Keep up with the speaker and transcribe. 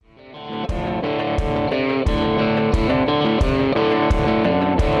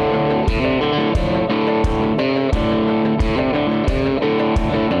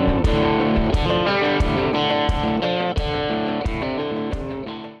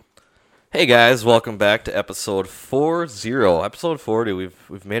Hey guys, welcome back to episode 40. Episode 40.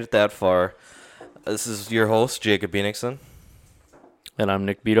 We've made it that far. This is your host, Jacob Benixon. And I'm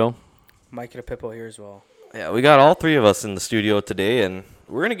Nick Beto. Micah and Jacobs here as well. Yeah, we got all three of us in the studio today, and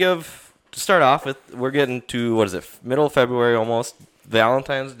we're gonna to start off with, we're getting to, middle of February almost,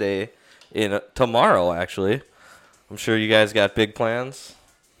 Valentine's Day, tomorrow actually. I'm sure you guys got big plans.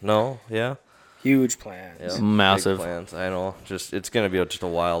 No? Yeah? Huge plans. Yeah, Massive. big plans, I know. It's gonna be just a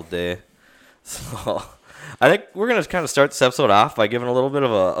wild day. So, I think we're going to kind of start this episode off by giving a little bit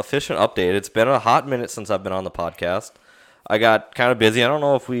of a fishing update. It's been a hot minute since I've been on the podcast. I got kind of busy. I don't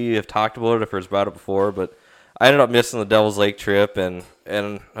know if we have talked about it, if it's brought it before, but I ended up missing the Devil's Lake trip and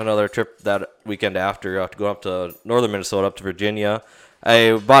another trip that weekend after to go up to northern Minnesota, up to Virginia.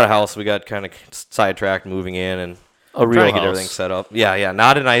 I bought a house. We got kind of sidetracked moving in and trying to get everything set up. Yeah,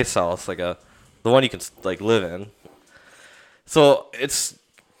 not a nice house, like the one you can live in. So it's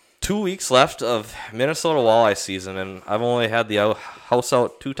 2 weeks left of Minnesota walleye season, and I've only had the house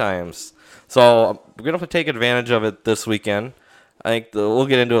out 2 times. So we're going to take advantage of it this weekend. I think we'll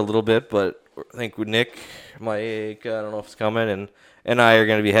get into it a little bit, but I think Nick, Mike, I don't know if it's coming, and I are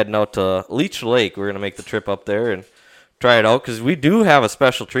going to be heading out to Leech Lake. We're going to make the trip up there and try it out, because we do have a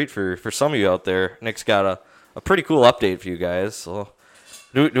special treat for some of you out there. Nick's got a pretty cool update for you guys. So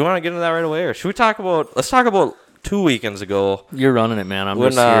do we want to get into that right away, or should we let's talk about 2 weekends ago. You're running it, man. I'm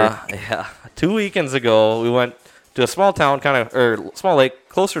just here. Yeah, 2 weekends ago, we went to a small town, small lake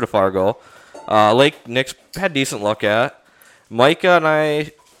closer to Fargo. Lake Nick's had decent luck at. Micah and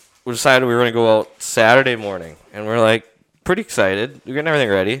I decided we were going to go out Saturday morning, and we're pretty excited. We're getting everything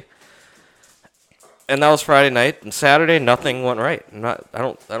ready. And that was Friday night, and Saturday nothing went right.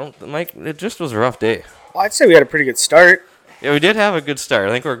 Mike, it just was a rough day. Well, I'd say we had a pretty good start. Yeah, we did have a good start.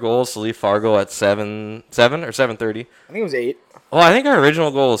 I think our goal is to leave Fargo at 7 or 7:30. I think it was 8. Well, I think our original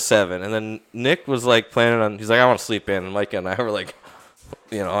goal was 7, and then Nick was planning on. He's like, I want to sleep in, and Mike and I were like,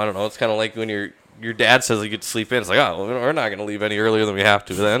 I don't know. It's kind of like when your dad says you get to sleep in. It's like, oh, well, we're not going to leave any earlier than we have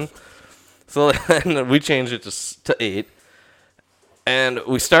to then. So then we changed it to 8, and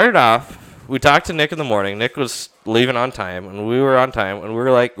we started off. We talked to Nick in the morning. Nick was leaving on time, and we were on time, and we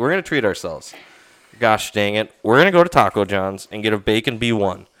were like, we're going to treat ourselves. Gosh dang it. We're going to go to Taco John's and get a bacon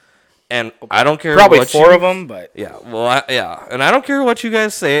B1. And I don't care Probably 4 of them, but... Yeah, yeah. And I don't care what you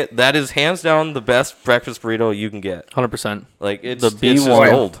guys say. That is hands down the best breakfast burrito you can get. 100%. It's the B1. It's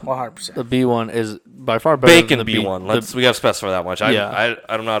just gold. 100%. The B1 is by far better bacon than the B1. We got to specify that much. Yeah.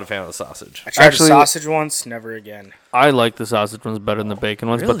 I'm not a fan of the sausage. I tried the sausage once, never again. I like the sausage ones better than the bacon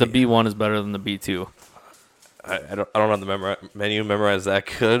ones, Really? but the B1 is better than the B2. I don't have the menu memorized that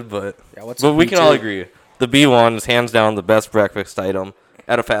good, but Yeah, we can all agree. The B1 is hands down the best breakfast item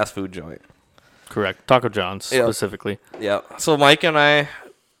at a fast food joint. Correct. Taco John's specifically. Yeah. So Mike and I,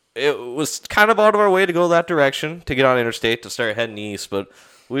 it was kind of out of our way to go that direction to get on interstate to start heading east, but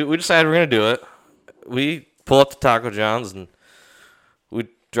we decided we're going to do it. We pull up to Taco John's and we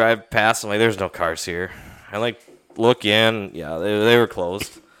drive past and there's no cars here. I look in, yeah, they were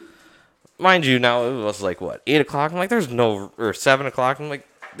closed. Mind you, now it was 8 o'clock. I'm like, or 7 o'clock. I'm like,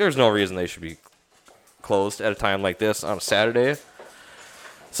 there's no reason they should be closed at a time like this on a Saturday.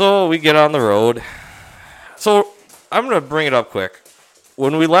 So we get on the road. So I'm going to bring it up quick.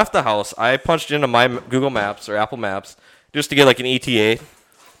 When we left the house, I punched into my Google Maps or Apple Maps just to get an ETA.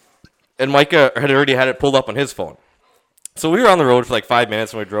 And Micah had already had it pulled up on his phone. So we were on the road for 5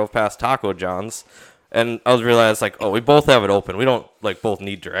 minutes and we drove past Taco John's. And I realized we both have it open. We don't both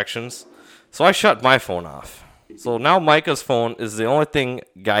need directions. So I shut my phone off. So now Micah's phone is the only thing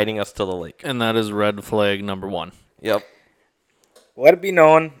guiding us to the lake. And that is red flag number 1. Yep. Let it be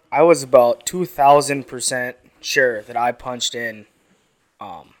known, I was about 2,000% sure that I punched in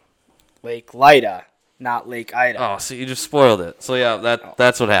Lake Lida, not Lake Ida. Oh, so you just spoiled it. So yeah,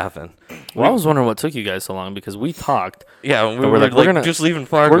 that's what happened. Well, I was wondering what took you guys so long because we talked. Yeah, we were just leaving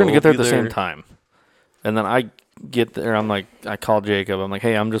Fargo. We're going to get there at the same time. And then I get there, I call Jacob. I'm like,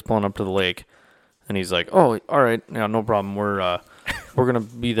 hey, I'm just pulling up to the lake. And he's like, oh, all right, yeah, no problem. We're going to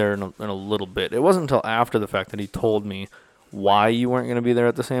be there in a little bit. It wasn't until after the fact that he told me why you weren't going to be there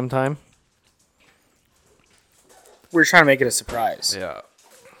at the same time. We were trying to make it a surprise. Yeah.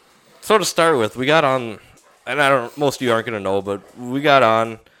 So to start with, we got on, and most of you aren't going to know, but we got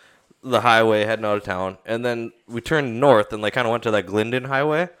on the highway heading out of town, and then we turned north and kind of went to that Glendon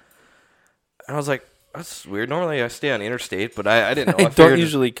highway. And I was like, that's weird. Normally I stay on interstate, but I didn't know. I don't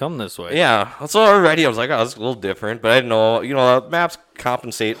usually come this way. Yeah. So already I was like, oh, it's a little different, but I didn't know. Maps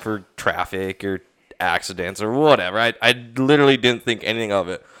compensate for traffic or accidents or whatever. I literally didn't think anything of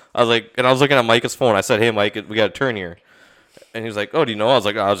it. I was looking at Micah's phone. I said, hey, Mike, we got to turn here. And he was like, oh, do you know? I was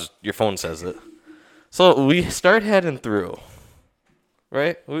like, oh, your phone says it. So we start heading through,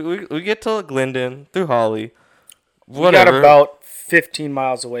 right? We get to Glendon, through Holly, whatever. We got about 15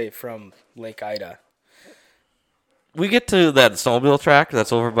 miles away from Lake Ida. We get to that snowmobile track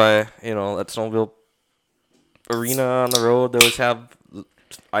that's over by, that snowmobile arena on the road. They always have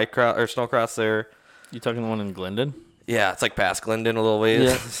snowcross there. You talking the one in Glendon? Yeah, it's like past Glendon a little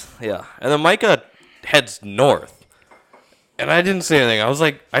ways. Yeah. And then Micah heads north. And I didn't say anything.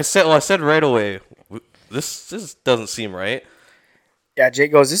 I said right away, this doesn't seem right. Yeah,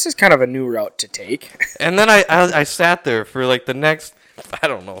 Jake goes, this is kind of a new route to take. And then I sat there for like the next,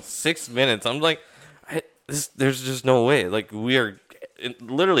 6 minutes. I'm like, there's just no way. Like, we are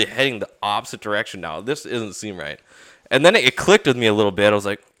literally heading the opposite direction now. This doesn't seem right. And then it clicked with me a little bit. I was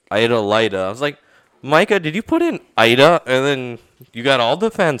like, Ida, Lida. I was like, Micah, did you put in Ida? And then you got all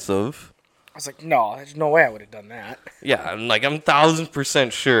defensive. I was like, no, there's no way I would have done that. Yeah, I'm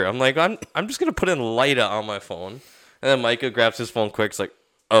 1,000% sure. I'm like, I'm just going to put in Lida on my phone. And then Micah grabs his phone quick. It's like,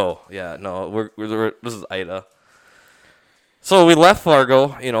 oh, yeah, no, this is Ida. So we left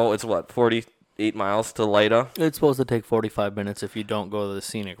Fargo. It's what, 48 miles to Lida? It's supposed to take 45 minutes if you don't go the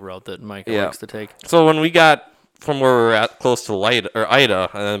scenic route that Micah likes to take. So when we got from where we were at close to Ida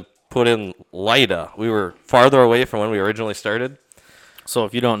and then put in Lida, we were farther away from when we originally started. So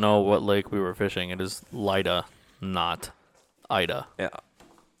if you don't know what lake we were fishing, it is Lida, not Ida. Yeah.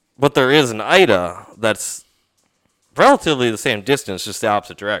 But there is an Ida that's relatively the same distance, just the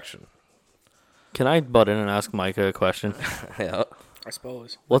opposite direction. Can I butt in and ask Micah a question? Yeah. I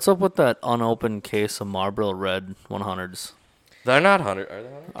suppose. What's up with that unopened case of Marlboro Red 100s? They're not 100. Are they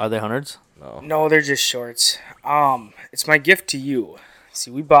 100? Are they 100s? No, they're just shorts. It's my gift to you. See,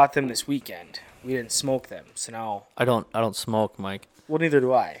 we bought them this weekend. We didn't smoke them, so now... I don't smoke, Mike. Well, neither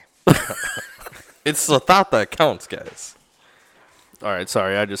do I. It's the thought that counts, guys. All right,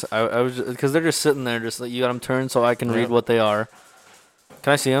 sorry. I was because they're just sitting there, just like you got them turned so I can read what they are.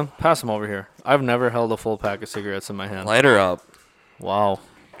 Can I see them? Pass them over here. I've never held a full pack of cigarettes in my hand. Light her up. Wow.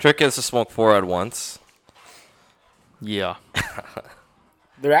 Trick is to smoke 4 at once. Yeah.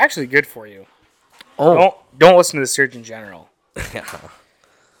 They're actually good for you. Oh. Don't listen to the Surgeon General. Yeah.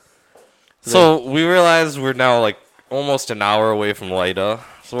 So we realized we're now like almost an hour away from Lida.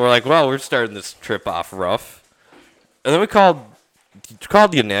 So we're like, well, we're starting this trip off rough. And then we called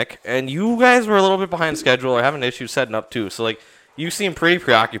you, Nick, and you guys were a little bit behind schedule or having issues setting up too. So like, you seem pretty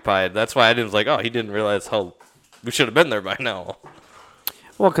preoccupied. That's why I didn't like, oh, he didn't realize how we should have been there by now.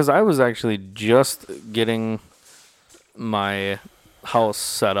 Well, because I was actually just getting my house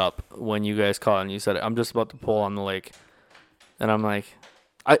set up when you guys called and you said, I'm just about to pull on the lake. And I'm like,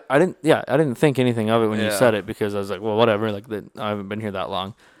 I didn't think anything of it when you said it because I was like, well, whatever. Like, I haven't been here that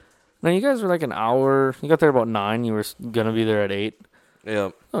long. Now, you guys were like an hour. You got there about 9. You were going to be there at 8.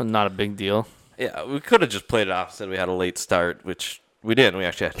 Yeah. Oh, not a big deal. Yeah, we could have just played it off, said we had a late start, which we didn't. We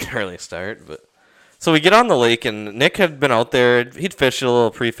actually had an early start. But so we get on the lake, and Nick had been out there. He'd fished a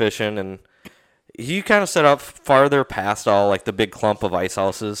little pre-fishing, and he kind of set up farther past all like the big clump of ice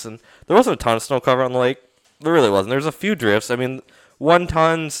houses. And there wasn't a ton of snow cover on the lake. There really wasn't. There was a few drifts. I mean, 1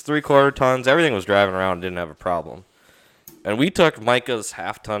 tons, 3/4 tons, everything was driving around, didn't have a problem. And we took Micah's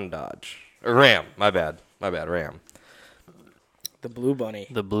half-ton Dodge. Or Ram, my bad, Ram. The Blue Bunny.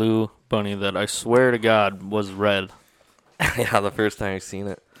 The blue bunny that I swear to God was red. Yeah, the first time I've seen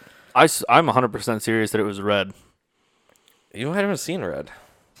it. I'm 100% serious that it was red. You might have seen red.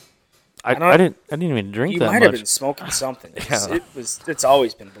 I didn't even drink that much. You might have been smoking something. Yeah. It's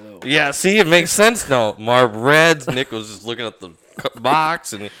always been blue. Yeah, see, it makes sense now. Marb Reds, Nick was just looking at the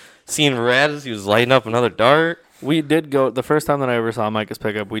box and seeing red as he was lighting up another dart. We did go, the first time that I ever saw Micah's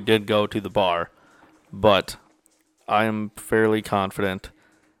pickup, we did go to the bar, but I am fairly confident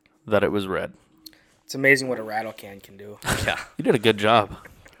that it was red. It's amazing what a rattle can can do. Yeah. You did a good job.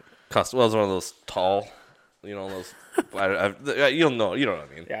 Well, it was one of those tall, those, you know what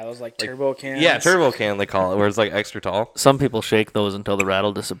I mean. Yeah, those like turbo cans. Yeah, turbo can they call it, where it's like extra tall. Some people shake those until the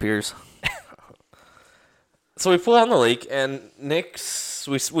rattle disappears. So we pull on the lake, and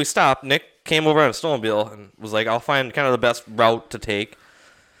we stopped. Nick came over on a snowmobile and was like, I'll find kind of the best route to take.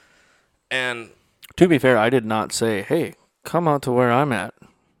 And to be fair, I did not say, hey, come out to where I'm at.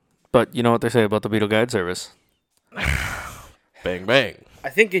 But you know what they say about the Beetle Guide Service. Bang, bang. I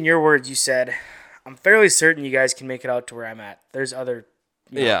think in your words you said, I'm fairly certain you guys can make it out to where I'm at. There's other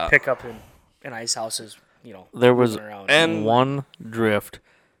pickup in ice houses, There was around. one drift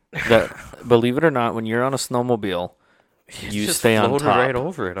that, believe it or not, when you're on a snowmobile, you just stay on floated top. right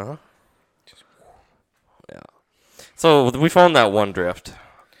over it, huh? Yeah. So we found that one drift.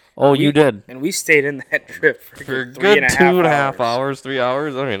 Oh, you did. And we stayed in that trip for a good 2.5 hours, 3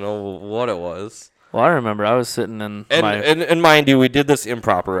 hours. I don't even know what it was. Well, I remember I was sitting in and mind you, we did this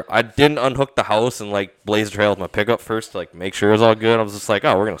improper. I didn't unhook the house and like blaze a trail with my pickup first to like make sure it was all good. I was just like,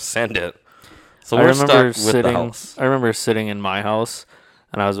 oh, we're gonna send it. So we're stuck with the house. I remember sitting in my house,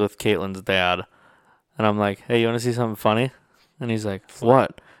 and I was with Caitlin's dad, and I'm like, hey, you want to see something funny? And he's like,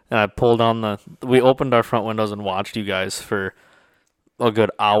 what? And I pulled on we opened our front windows and watched you guys for a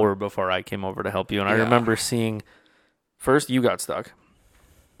good hour before I came over to help you. And I remember seeing, first you got stuck.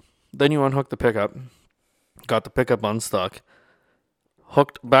 Then you unhooked the pickup, got the pickup unstuck,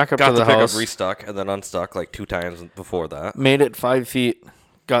 hooked back up to the house. Got the pickup restuck and then unstuck like 2 times before that. Made it 5 feet,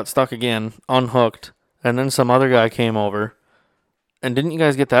 got stuck again, unhooked, and then some other guy came over. And didn't you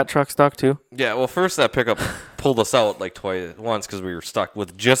guys get that truck stuck too? Yeah, well, first that pickup pulled us out like once because we were stuck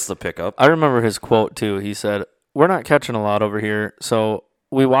with just the pickup. I remember his quote too. He said, we're not catching a lot over here, so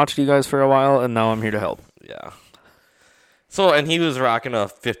we watched you guys for a while, and now I'm here to help. Yeah. So, and he was rocking a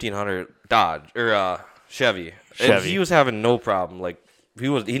 1500 Dodge or Chevy. And he was having no problem. Like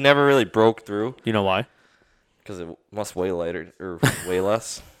he never really broke through. You know why? Because it must weigh lighter or way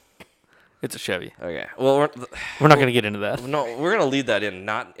less. It's a Chevy. Okay. Well, we're not going to get into that. No, we're going to lead that in,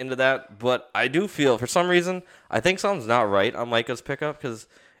 not into that. But I do feel, for some reason, I think something's not right on Micah's pickup because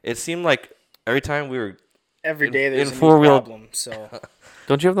it seemed like every time we were every day there's a new problem. So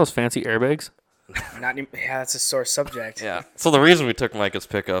don't you have those fancy airbags? Yeah, that's a sore subject. Yeah. So the reason we took Micah's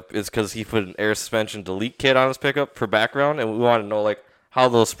pickup is because he put an air suspension delete kit on his pickup for background, and we wanted to know like how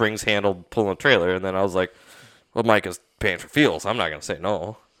those springs handled pulling a trailer. And then I was like, well, Micah's paying for fuel, so I'm not going to say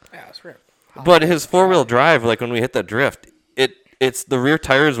no. Yeah, that's right. But his 4-wheel drive, like when we hit that drift, it's the rear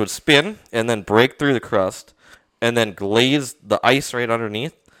tires would spin and then break through the crust and then glaze the ice right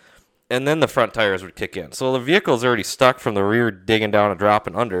underneath, and then the front tires would kick in. So the vehicle's already stuck from the rear digging down and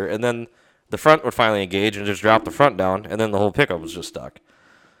dropping under, and then the front would finally engage and just drop the front down, and then the whole pickup was just stuck.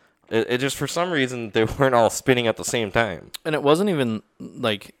 It just, for some reason, they weren't all spinning at the same time. And it wasn't even,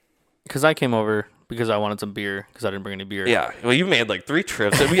 like, because I came over because I wanted some beer, because I didn't bring any beer. Yeah, well, you made, like, 3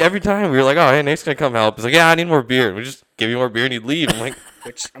 trips. Every time we were like, oh, hey, Nate's going to come help. He's like, yeah, I need more beer. And we just give you more beer, and he'd leave. I'm like...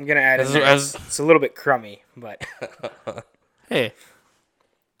 Which I'm going to add in there. It's a little bit crummy, but... Hey,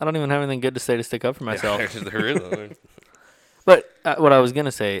 I don't even have anything good to say to stick up for myself. Yeah, but what I was going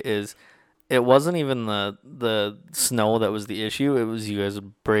to say is... It wasn't even the snow that was the issue. It was you guys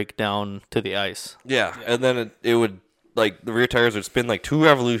would break down to the ice. Yeah, and then it would, like, the rear tires would spin like 2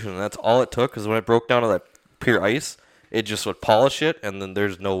 revolutions, and that's all it took, because when it broke down to that pure ice, it just would polish it, and then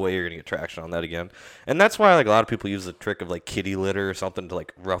there's no way you're going to get traction on that again. And that's why, like, a lot of people use the trick of, like, kitty litter or something to,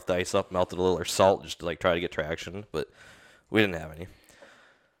 like, rough the ice up, melt it a little, or salt, just to, like, try to get traction, but we didn't have any.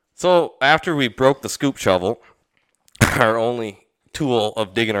 So, after we broke the scoop shovel, our only tool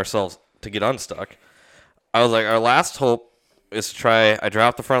of digging ourselves to get unstuck, I was like, our last hope is to try. I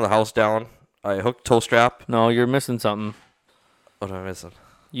dropped the front of the house down. I hooked toe strap. No, you're missing something. What am I missing?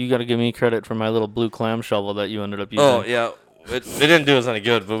 You got to give me credit for my little blue clam shovel that you ended up using. Oh yeah, it didn't do us any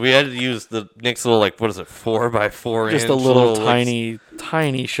good, but we had to use the Nick's little, like, what is it, 4x4 just a little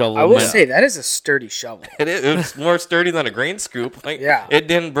tiny shovel. I will say that is a sturdy shovel. It was more sturdy than a grain scoop. Like, yeah, it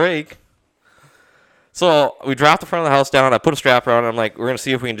didn't break. So we dropped the front of the house down. I put a strap around it. I'm like, we're going to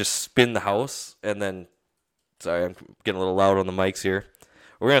see if we can just spin the house. And then, sorry, I'm getting a little loud on the mics here.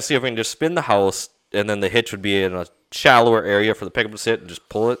 We're going to see if we can just spin the house, and then the hitch would be in a shallower area for the pickup to sit and just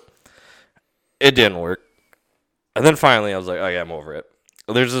pull it. It didn't work. And then finally, I was like, oh, yeah, I'm over it.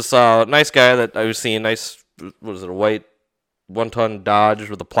 There's this nice guy that I was seeing, a white 1-ton Dodge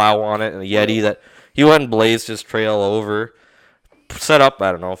with a plow on it and a Yeti that he went and blazed his trail over. Set up,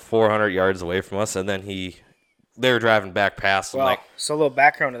 I don't know, 400 yards away from us, and then they were driving back past. Well, so a little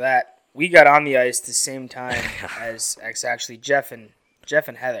background to that. We got on the ice the same time as actually Jeff and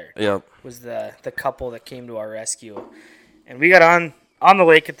Heather. Yep. Was the couple that came to our rescue. And we got on the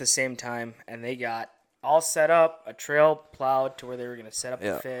lake at the same time, and they got all set up, a trail plowed to where they were going to set up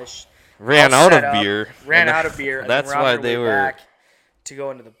the fish. Ran out of beer. And that's why they were back to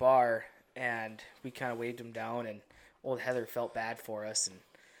go into the bar, and we kind of waved them down, and old Heather felt bad for us, and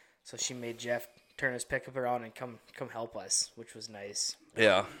so she made Jeff turn his pickup around and come help us, which was nice.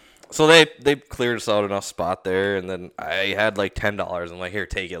 Yeah. So they cleared us out enough spot there, and then I had like $10. I'm like, here,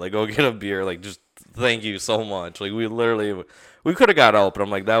 take it. Like, go get a beer. Like, just thank you so much. Like, we could have got out, but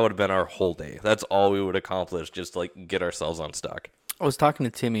I'm like, that would have been our whole day. That's all we would accomplish, just to, like, get ourselves unstuck. I was talking to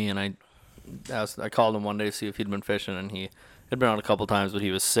Timmy, and I called him one day to see if he'd been fishing, and he had been out a couple times, but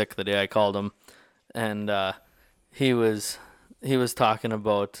he was sick the day I called him, and he was talking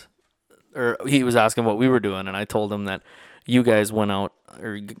about, or he was asking what we were doing, and I told him that you guys went out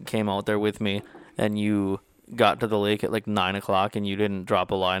or came out there with me, and you got to the lake at like 9 o'clock, and you didn't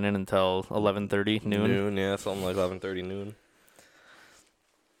drop a line in until 11:30 noon. Noon, yeah, something like 11:30 noon.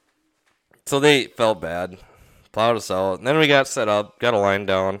 So they felt bad, plowed us out, and then we got set up, got a line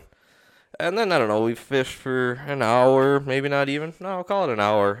down, and then I don't know, we fished for an hour, maybe not even. No, I'll call it an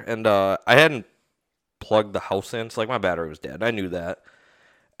hour, and I hadn't plugged the house in, so like my battery was dead. I knew that.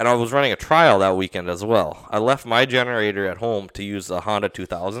 And I was running a trial that weekend as well. I left my generator at home to use the Honda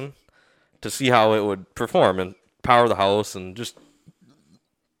 2000 to see how it would perform and power the house. And just,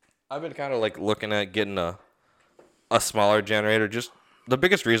 I've been kind of like looking at getting a smaller generator. Just the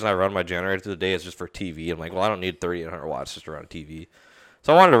biggest reason I run my generator through the day is just for TV. I'm like, well, I don't need 3,800 watts just to run a TV.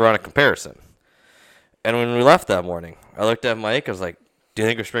 So I wanted to run a comparison. And when we left that morning, I looked at Mike. I was like, do you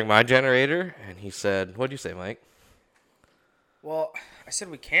think we should bring my generator? And he said, what'd you say, Mike? Well, I said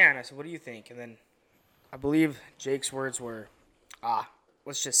we can. I said, what do you think? And then I believe Jake's words were,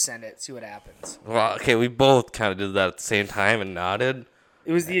 let's just send it, see what happens. Well, okay, we both kind of did that at the same time and nodded.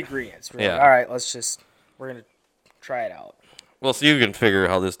 It was the agreement. We're Yeah. like, all right, we're going to try it out. Well, so you can figure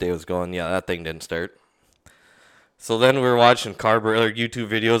how this day was going. Yeah, that thing didn't start. So then we were watching carburetor YouTube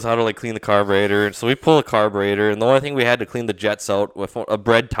videos, how to like clean the carburetor. And so we pull the carburetor, and the only thing we had to clean the jets out with a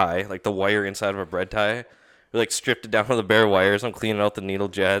bread tie, like the wire inside of a bread tie. We like stripped it down with the bare wires. I'm cleaning out the needle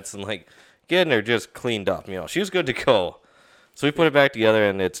jets and like getting her just cleaned up. You know, she was good to go. So we put it back together,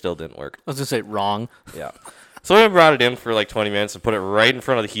 and it still didn't work. I was gonna say wrong. Yeah. So we brought it in for like 20 minutes and put it right in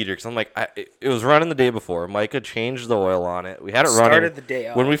front of the heater because I'm like, it was running the day before. Micah changed the oil on it. We had it running. Started the day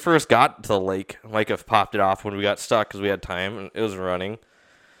out. When we first got to the lake, Micah popped it off when we got stuck because we had time and it was running.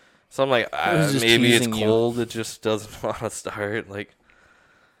 So I'm like, was just maybe it's teasing you. cold. It just doesn't want to start. Like,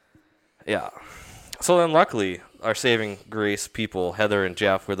 yeah. So then luckily, our saving grace people, Heather and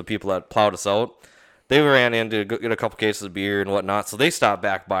Jeff, were the people that plowed us out. They ran in to get a couple cases of beer and whatnot, so they stopped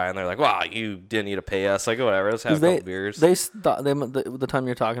back by and they're like, "Wow, you didn't need to pay us." Like, whatever, let's have a couple beers. They stopped. The time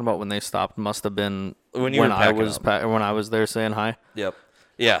you're talking about when they stopped must have been When you were I packing was up. when I was there saying hi. Yep.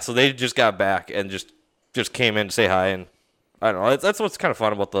 Yeah, so they just got back and just came in to say hi, and I don't know. That's what's kind of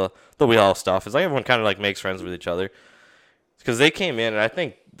fun about the wheelhouse stuff is like everyone kind of like makes friends with each other. Because they came in and I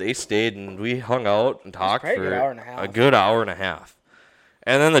think they stayed and we hung out and talked probably a for good hour and a half. a good hour and a half.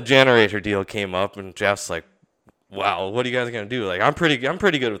 And then the generator deal came up, and Jeff's like, "Wow, what are you guys gonna do?" Like, I'm pretty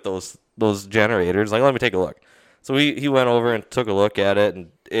good with those generators. Like, let me take a look. So he went over and took a look at it, and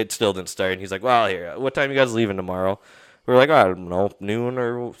it still didn't start. And he's like, "Well, here, what time you guys leaving tomorrow?" We're like, "I don't know, noon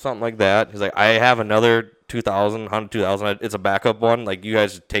or something like that." He's like, "I have another 2000, Honda 2000. It's a backup one. Like, you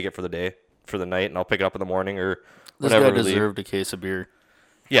guys take it for the day, for the night, and I'll pick it up in the morning or This whenever guy we leave." deserved a case of beer.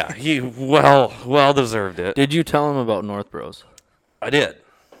 Yeah, he well deserved it. Did you tell him about North Bros? I did.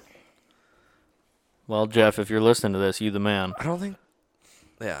 Well, Jeff, if you're listening to this, you the man. I don't think.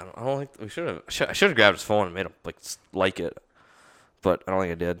 Yeah, I don't think we should have. I should have grabbed his phone and made him like it, but I don't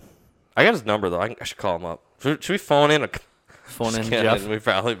think I did. I got his number though. I should call him up. Should we phone in? Phone in, Just kidding. Jeff. We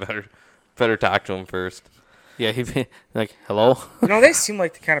probably better talk to him first. Yeah, he'd be like, "Hello." You know, they seem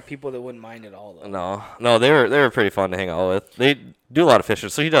like the kind of people that wouldn't mind at all, though. No, they were pretty fun to hang out with. They do a lot of fishing,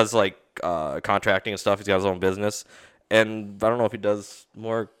 so he does like contracting and stuff. He's got his own business, and I don't know if he does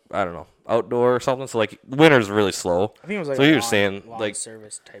more. I don't know, outdoor or something. So like winter's really slow. I think it was like so a he was saying lawn like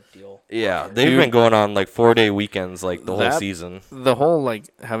service type deal. yeah, they've been going on like 4-day weekends like the whole That- season. The whole like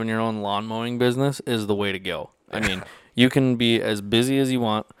having your own lawn mowing business is the way to go. I mean, you can be as busy as you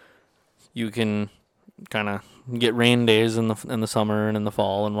want. You can kind of get rain days in the summer and in the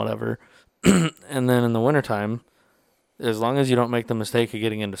fall and whatever. And then in the wintertime, as long as you don't make the mistake of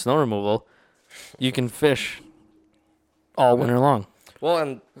getting into snow removal, you can fish all winter long. Well,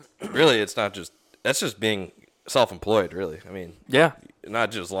 and really, it's not just that's just being self-employed. Really, I mean, Yeah. not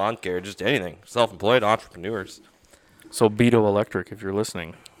just lawn care, just anything. Self-employed entrepreneurs. So Beto Electric, if you're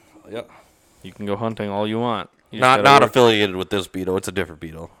listening, Yeah. you can go hunting all you want. You just Not gotta work- affiliated with this Beetle. It's a different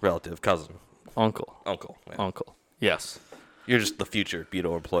Beetle, relative, cousin, uncle. uncle. Yeah. Uncle. Yes. You're just the future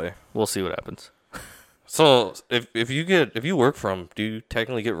Beetle employee. We'll see what happens. So if you work for them, do you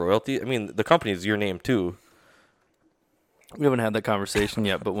technically get royalty? I mean, the company is your name too. We haven't had that conversation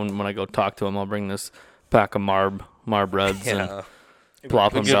yet, but when I go talk to him, I'll bring this pack of Marb Reds and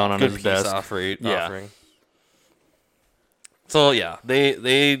plop them down on good his peace desk. offering. Yeah. So yeah,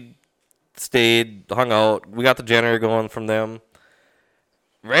 they stayed, hung out. We got the generator going from them.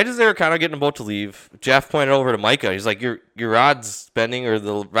 Right as they were kind of getting about to leave, Jeff pointed over to Micah. He's like, "Your rod's spinning, or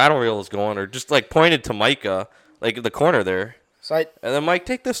the rattle reel is going," or just like pointed to Micah, like the corner there. So And then Mike,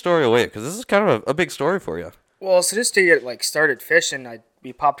 take this story away because this is kind of a big story for you. so just to get started fishing,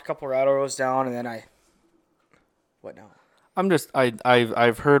 we popped a couple rattle rows down, and then what now?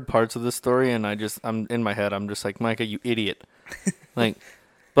 I've heard parts of this story, and I'm in my head. I'm just like, Micah, you idiot. Like,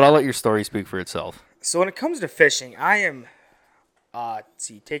 but I'll let your story speak for itself. So when it comes to fishing, I am,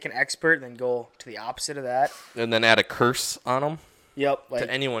 take an expert, then go to the opposite of that. And then add a curse on him Yep. Like,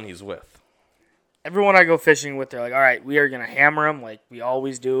 to anyone he's with. everyone I go fishing with, they're like, all right, we are going to hammer them like we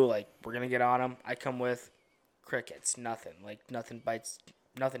always do. Like, we're going to get on them. I come with crickets, nothing. Like, nothing bites,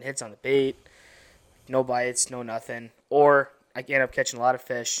 nothing hits on the bait, no bites, no nothing. Or I end up catching a lot of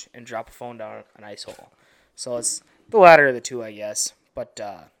fish and drop a phone down an ice hole. So it's the latter of the two, I guess. But,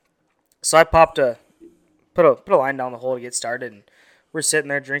 so I put a line down the hole to get started, and we're sitting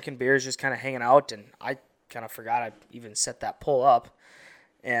there drinking beers, just kind of hanging out, and I kind of forgot I even set that pole up.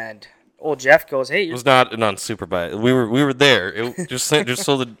 And old Jeff goes, "Hey, It was not an unsuper bite. We were there. It just so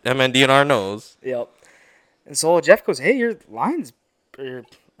the MNDNR knows. Yep." And so old Jeff goes, "Hey, your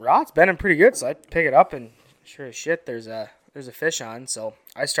rod's bending pretty good." So I pick it up, and sure as shit, there's a fish on. So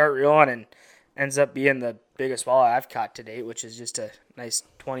I start reeling, and ends up being the biggest walleye I've caught to date, which is just a nice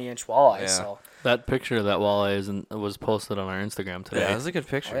 20-inch walleye. Yeah. So That picture of that walleye was posted on our Instagram today. Yeah, it was a good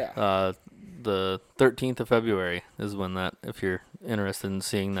picture. oh, yeah. The 13th of February is when if you're interested in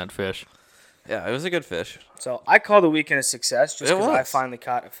seeing that fish. Yeah, it was a good fish. So I call the weekend a success just It because I was. finally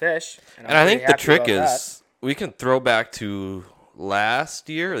caught a fish. And I think the trick is is we can throw back to last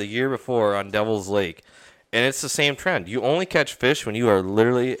year or the year before on Devil's Lake, and it's the same trend. You only catch fish when you are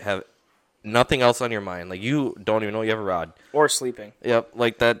literally have nothing else on your mind. Like, you don't even know you have a rod. or sleeping. Yep,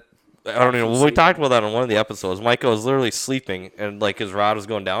 like that. I don't even know. We talked about that on one of the episodes. Micah was literally sleeping, and like his rod was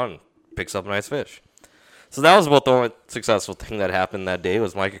going down and picks up a nice fish. So that was about the only successful thing that happened that day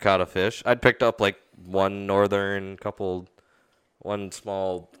was Micah caught a fish. I'd picked up like one northern, one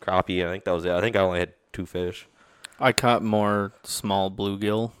small crappie. I think that was it. I think I only had 2 fish. I caught more small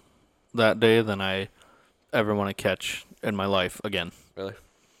bluegill that day than I ever want to catch in my life again. Really?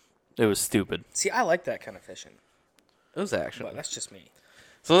 It was stupid. See, I like that kind of fishing, It was action. but that's just me.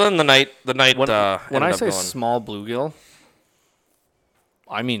 So then the night When ended I up say going, small bluegill,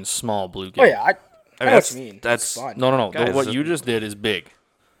 I mean small bluegill. Oh yeah, I know what that's- you mean. that's- It's fun. No. Guys, What you just did is big.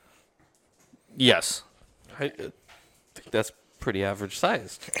 Yes. I think that's pretty average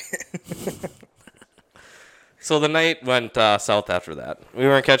sized. So the night went south after that. We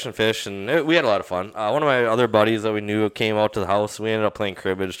weren't catching fish, and we had a lot of fun. One of my other buddies that we knew came out to the house. We ended up playing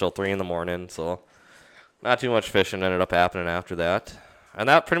cribbage till 3 in the morning, so not too much fishing ended up happening after that. And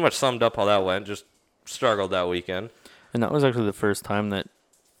that pretty much summed up how that went. Just struggled that weekend. And that was actually the first time that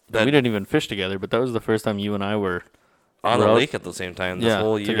we didn't even fish together, but that was the first time you and I were On the out- lake at the same time this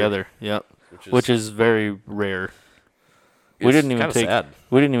whole year. together. Yep. Which Which is very rare. We it's didn't even kinda take sad.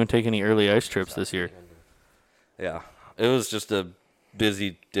 we didn't even take any early ice trips this year. Yeah. It was just a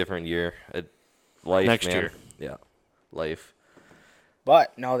busy, different year. Life, Next man. year. Yeah. Life.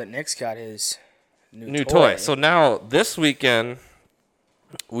 But now that Nick's got his New toy. So now this weekend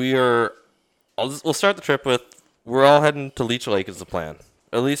we'll start the trip with we're all heading to Leech Lake is the plan.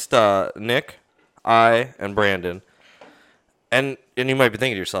 At least Nick, I, and Brandon. And you might be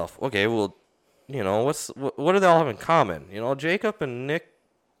thinking to yourself, okay, well, what do they all have in common? Jacob and Nick.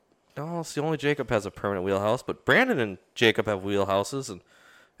 No, it's the only Jacob has a permanent wheelhouse, but Brandon and Jacob have wheelhouses.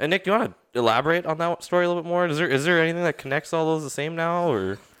 And Nick, do you want to elaborate on that story a little bit more? Is there anything that connects all those the same now,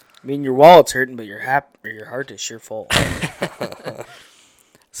 or? I mean, your wallet's hurting, but your heart is sure full.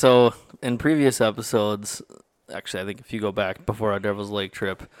 So in previous episodes, actually I think if you go back before our Devil's Lake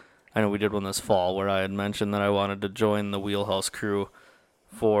trip, I know we did one this fall where I had mentioned that I wanted to join the wheelhouse crew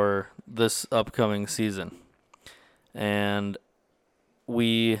for this upcoming season. And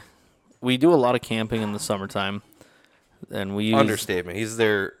we do a lot of camping in the summertime, and we use, Understatement. He's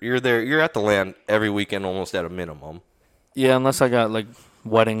there. You're there. You're at the land every weekend, almost at a minimum. yeah, unless I got like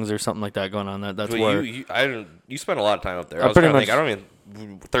weddings or something like that going on. That's But where you spent a lot of time up there. I I was pretty trying to think. much- I don't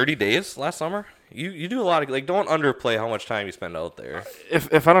even 30 days last summer. You do a lot of don't underplay how much time you spend out there.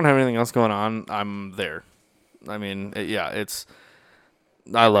 if I don't have anything else going on, I'm there. I mean,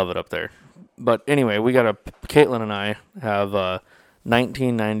 I love it up there. But anyway, Caitlin and I have a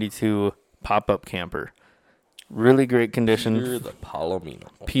 1992 pop-up camper. Really great condition. You're the Palomino.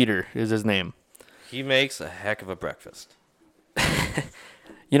 Peter is his name. He makes a heck of a breakfast.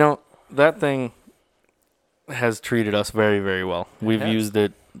 That thing has treated us very, very well. We've has. used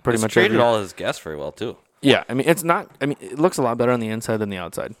it pretty It's much treated every... all his guests very well too. Yeah, I mean, it looks a lot better on the inside than the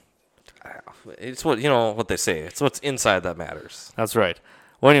outside. It's what they say. It's what's inside that matters. That's right.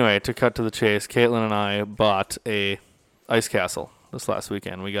 Well, anyway, to cut to the chase, Caitlin and I bought a ice castle this last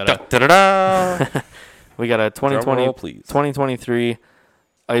weekend. We got a Da-da-da! we got a Drum roll, please. 2023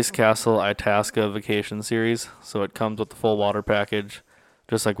 Ice Castle Itasca Vacation Series. So it comes with the full water package,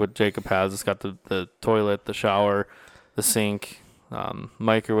 just like what Jacob has. It's got the toilet, the shower, the sink,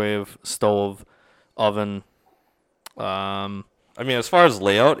 microwave, stove, oven. I mean, as far as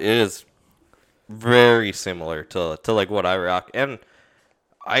layout, it is very similar to like what I rock. And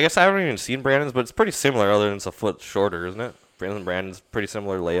I guess I haven't even seen Brandon's, but it's pretty similar other than it's a foot shorter, isn't it? Brandon's pretty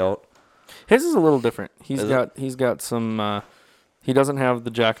similar layout. His is a little different. He's got some. He doesn't have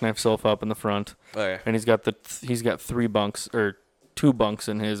the jackknife sofa up in the front, Okay. and he's got 3 bunks or 2 bunks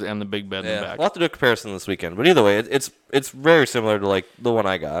in his and the big bed in the back. We'll have to do a comparison this weekend. But either way, it's very similar to like the one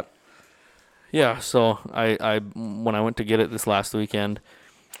I got. Yeah. So I when I went to get it this last weekend,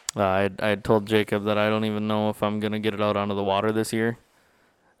 I had told Jacob that I don't even know if I'm gonna get it out onto the water this year,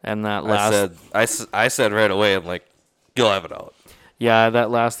 and that last I said right away, I'm like, you'll have it out. Yeah, that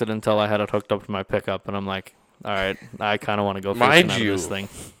lasted until I had it hooked up to my pickup, and I'm like, all right, I kind of want to go fishing Mind out you, of this thing.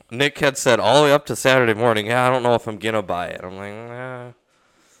 Nick had said all the way up to Saturday morning, yeah, I don't know if I'm going to buy it. I'm like, nah,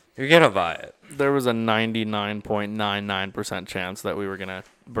 you're going to buy it. There was a 99.99% chance that we were going to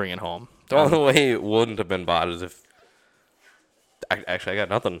bring it home. The only way it wouldn't have been bought is if... Actually, I got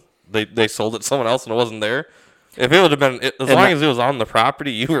nothing. They sold it to someone else and it wasn't there. If it would have been... As long as it was on the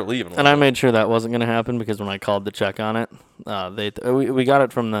property, you were leaving. And I made sure that wasn't going to happen because when I called to check on it, we got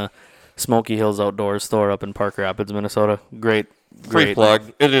it from the Smoky Hills Outdoors store up in Park Rapids, Minnesota. Great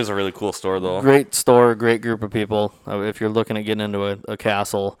plug. It is a really cool store, though. Great store, great group of people. If you're looking at getting into a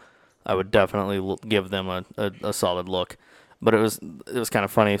castle, I would definitely give them a solid look. But it was kind of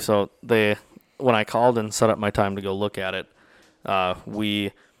funny. So when I called and set up my time to go look at it, I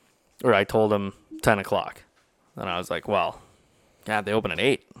told them 10 o'clock. And I was like, well, God, they open at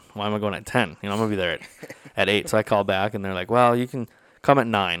 8. Why am I going at 10? I'm going to be there at 8. So I called back, and they're like, well, you can come at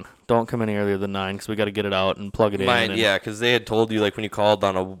 9. Don't come any earlier than 9 because we got to get it out and plug it in. Yeah, because they had told you, like, when you called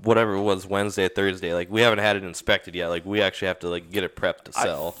on whatever it was, Wednesday, Thursday, like, we haven't had it inspected yet. Like, we actually have to, like, get it prepped to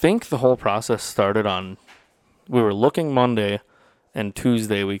sell. I think the whole process started on, we were looking Monday, and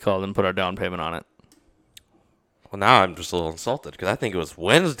Tuesday we called and put our down payment on it. Well, now I'm just a little insulted because I think it was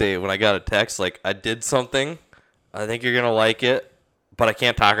Wednesday when I got a text, like, I did something. I think you're going to like it, but I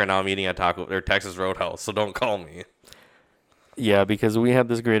can't talk right now. I'm eating at Texas Roadhouse, so don't call me. Yeah, because we had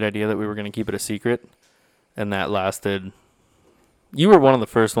this great idea that we were going to keep it a secret, and that lasted... You were one of the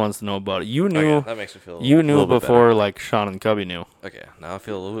first ones to know about it. You knew. Okay, that makes me feel you knew before, better. like, Sean and Cubby knew. Okay, now I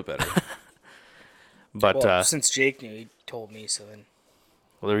feel a little bit better. But since Jake knew, he told me, so then...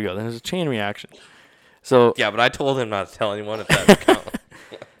 Well, there we go. Then there's a chain reaction. So yeah, but I told him not to tell anyone if that count.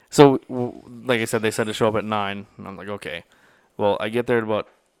 So, like I said, they said to show up at 9, and I'm like, okay. Well, I get there at about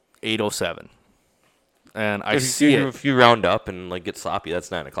 8:07, and I see it. If you round up and like get sloppy,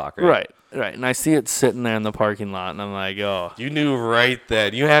 that's 9 o'clock, right? Right. And I see it sitting there in the parking lot, and I'm like, oh. You knew right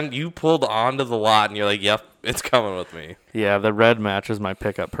then. You pulled onto the lot, and you're like, yep, it's coming with me. Yeah, the red matches my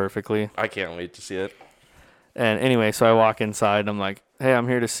pickup perfectly. I can't wait to see it. And anyway, so I walk inside, and I'm like, hey, I'm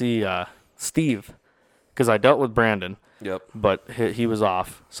here to see Steve, because I dealt with Brandon. Yep. But he was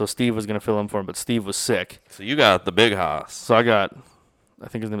off, so Steve was going to fill in for him, but Steve was sick. So you got the big hoss. So I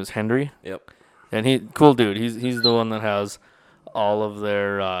think his name is Henry. Yep. And cool dude. He's the one that has all of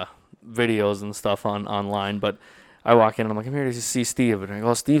their videos and stuff online. But I walk in and I'm like, I'm here to see Steve. And I go,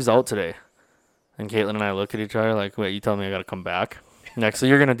 oh, Steve's out today. And Caitlin and I look at each other like, wait, you telling me I got to come back next? So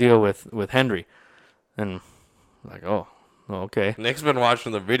you're going to deal with Henry. And I'm like, oh, okay. Nick's been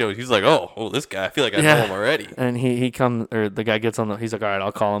watching the video. He's like, oh, this guy. I feel like I know him already. And he comes, or the guy gets on he's like, all right,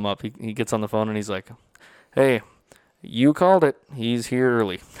 I'll call him up. He gets on the phone and he's like, hey, you called it. He's here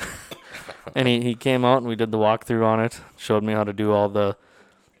early. And he came out and we did the walkthrough on it. Showed me how to do all the,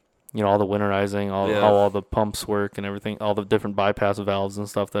 all the winterizing, how all the pumps work and everything, all the different bypass valves and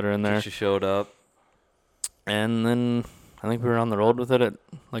stuff that are in there. She showed up. And then I think we were on the road with it at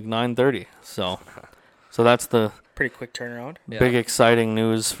like 9:30. So that's the pretty quick turnaround. Big exciting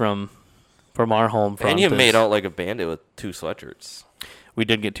news from our home front. And you made out like a bandit with 2 sweatshirts. We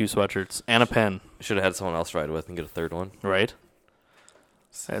did get 2 sweatshirts and a pen. Should have had someone else ride with and get a third one. Right.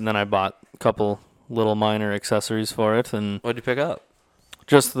 And then I bought a couple little minor accessories for it. And what'd you pick up?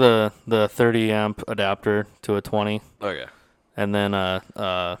 Just the 30 amp adapter to a 20. Okay. And then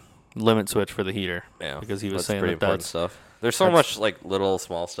a limit switch for the heater. Yeah. Because he was saying pretty important stuff. There's so much like little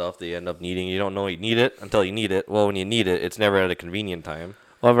small stuff that you end up needing. You don't know you need it until you need it. Well, when you need it, it's never at a convenient time.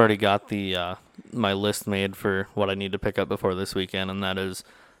 Well, I've already got the my list made for what I need to pick up before this weekend, and that is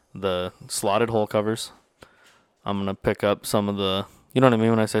the slotted hole covers. I'm gonna pick up some of the, you know what I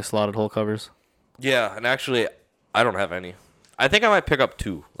mean when I say slotted hole covers? Yeah, and actually, I don't have any. I think I might pick up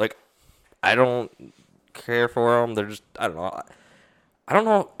 2. Like, I don't care for them. They're just, I don't know. I don't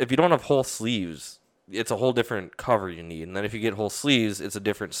know if you don't have whole sleeves, it's a whole different cover you need. And then if you get whole sleeves, it's a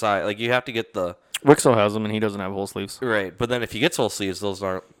different size. Like you have to get the Wixo has them, and he doesn't have whole sleeves. right. But then if he gets whole sleeves, those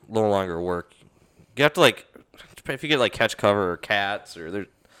aren't no longer work. You have to like if you get like catch cover or cats or there's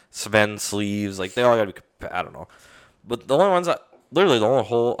Sven sleeves, like they all gotta be. I don't know. But the only ones literally the only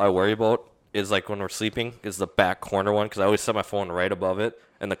hole I worry about is like when we're sleeping is the back corner one because I always set my phone right above it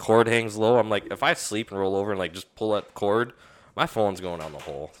and the cord hangs low. I'm like, if I sleep and roll over and like just pull that cord, my phone's going down the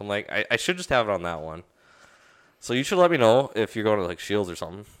hole. So I'm like, I should just have it on that one. So you should let me know if you're going to like Shields or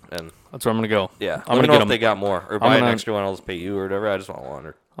something. And That's where I'm gonna go. yeah, I'm let me gonna know get if they got more or buy an extra one. I'll just pay you or whatever. I just want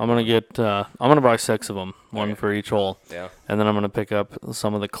one. I'm gonna get. I'm gonna buy 6 of them, one Okay. for each hole. Yeah. And then I'm gonna pick up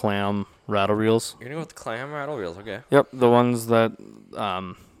some of the clam rattle reels. You're gonna go with the clam rattle reels, okay? Yep, the ones that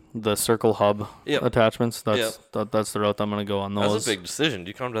the circle hub Yep. attachments. That's the route I'm gonna go on That those. was a big decision. Did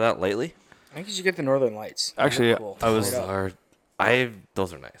you come to that lately? I think you should get the Northern Lights. They Actually, look cool. I was- Straight up.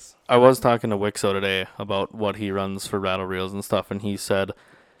 Those are nice. I was talking to Wixo today about what he runs for rattle reels and stuff, and he said,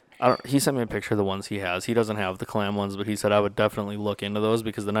 he sent me a picture of the ones he has. He doesn't have the clam ones, but he said I would definitely look into those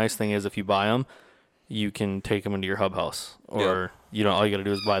because the nice thing is if you buy them, you can take them into your hub house, or all you got to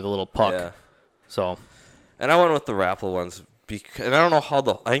do is buy the little puck. Yeah. So, And I went with the Rapala ones because, and I don't know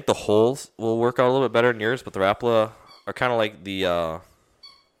how I think the holes will work out a little bit better than yours, but the Rapala are kind of like the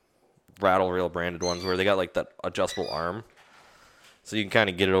rattle reel branded ones where they got like that adjustable arm, so you can kind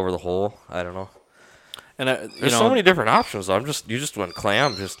of get it over the hole. I don't know. and There's so many different options. You just went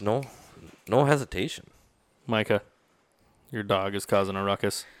clam, just no hesitation. Micah, your dog is causing a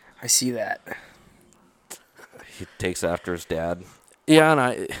ruckus. I see that. He takes after his dad. Yeah,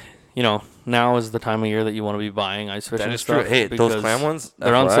 and now is the time of year that you want to be buying ice fishing That is stuff. true. Hey, those because clam ones,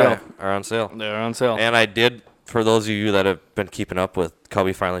 they're on FYI, sale. Are on sale. They're on sale. And I did, for those of you that have been keeping up with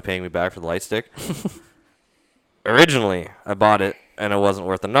Cubby finally paying me back for the light stick. Originally, I bought it and it wasn't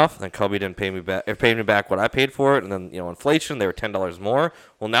worth enough. Then Cubby didn't pay me back. It paid me back what I paid for it, and then inflation, they were $10 more.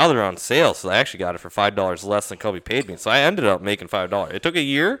 Well, now they're on sale, so I actually got it for $5 less than Cubby paid me. So I ended up making $5. It took a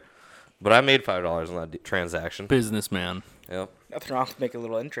year, but I made $5 on that transaction. Businessman. Yep. Nothing wrong with making a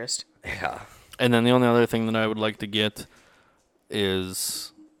little interest. Yeah. And then the only other thing that I would like to get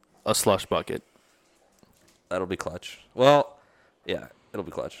is a slush bucket. That'll be clutch. Well, yeah, it'll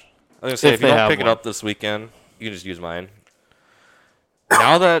be clutch. I was gonna say If if you they don't have pick it one. up this weekend, you can just use mine.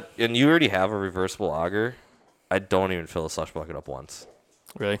 Now that and you already have a reversible auger, I don't even fill a slush bucket up once.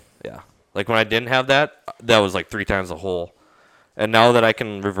 Really? Yeah, like when I didn't have that, that was like 3 times the hole. And now that I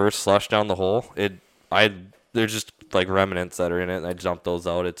can reverse slush down the hole, there's just like remnants that are in it, and I dump those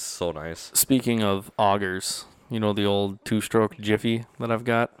out. It's so nice. Speaking of augers, the old 2-stroke Jiffy that I've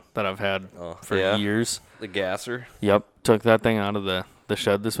got that I've had for yeah. years. The gasser, Yep, took that thing out of the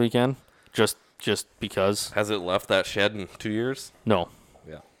shed this weekend just because. has it left that shed in 2 years? No,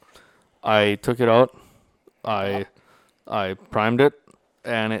 Yeah. I took it out. I primed it,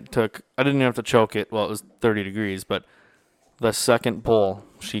 and it took. I didn't even have to choke it. Well, it was 30 degrees, but the second pull,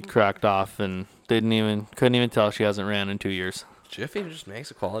 she cracked off and couldn't even tell she hasn't ran in 2 years. Jiffy just makes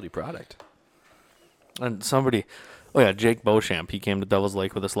a quality product. And Jake Beauchamp, he came to Devil's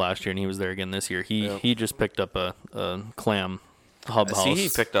Lake with us last year, and he was there again this year. He just picked up a clam hub I house. see he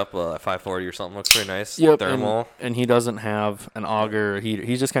picked up a 540 or something. Looks pretty nice. Yep, Thermal. and he doesn't have an auger.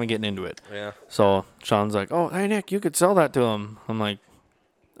 He's just kind of getting into it. Yeah. So Sean's like, "Oh, hey Nick, you could sell that to him." I'm like,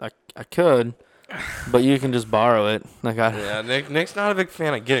 "I could, but you can just borrow it." Like Yeah, Nick's not a big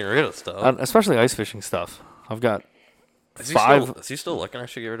fan of getting rid of stuff. especially ice fishing stuff. I've got Is he 5 Is he still looking? I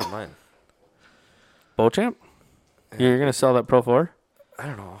should get rid of mine. Beauchamp. You're gonna sell that Pro 4? I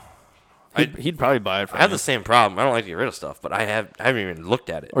don't know. He'd probably buy it for I have me. the same problem. I don't like to get rid of stuff, but I haven't even looked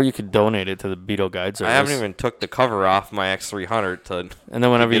at it. Or you could donate it to the Beetle Guide Service. I haven't even took the cover off my X300 to. And then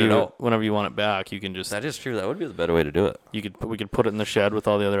whenever get it out. you want it back, you can just That is true. That would be the better way to do it. we could put it in the shed with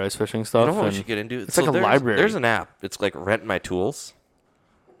all the other ice fishing stuff. You know what we and should get into? It's like a there's- library. There's an app. It's like Rent My Tools.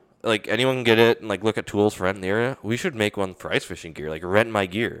 Like anyone can get it and like look at tools for rent in the area. We should make one for ice fishing gear, like Rent My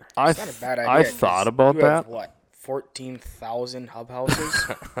Gear. I It's not a bad idea. I 'cause thought about you have, that. what, 14,000 hub houses?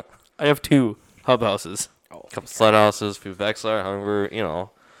 I have 2 hub houses. Couple sled houses, few Vexlar, however.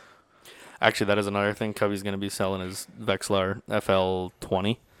 Actually, that is another thing. Cubby's going to be selling his Vexlar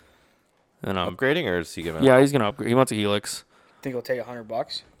FL20. And Upgrading or is he gonna? yeah, he's going to upgrade. He wants a Helix. Think it'll take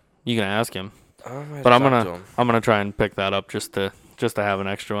 $100? You can ask him. But But I'm gonna try and pick that up just to have an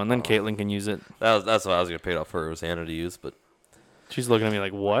extra one. Then Caitlin can use it. That's what I was gonna pay it off for. It was Hannah to use, but She's looking at me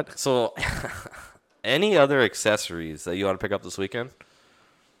like, "What?" so any other accessories that you want to pick up this weekend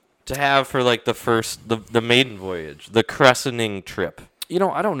to have for like the maiden voyage, the crescenting trip? I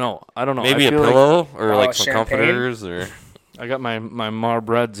don't know. Maybe I a feel like pillow or Oh, like some champagne? comforters or I got my Mar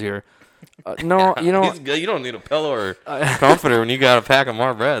breads here. No, you know, You don't need a pillow or comforter when you got a pack of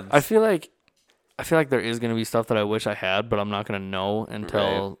Mar breads. I feel like there is gonna be stuff that I wish I had, but I'm not gonna know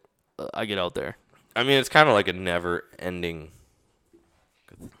until I get out there. I mean, it's kind of like a never-ending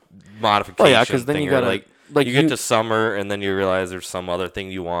modification. Oh yeah, because then thing you gotta where, like you get to summer and then you realize there's some other thing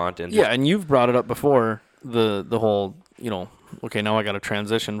you want, and yeah, and you've brought it up before, the whole, you know, okay, now I got to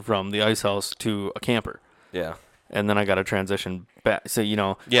transition from the ice house to a camper, yeah, and then I got to transition back. So you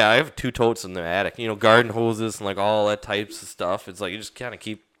know, yeah, I have 2 totes in the attic, you know, garden hoses and like all that types of stuff. It's like you just kind of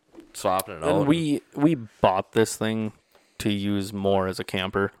keep swapping it out. and we bought this thing to use more as a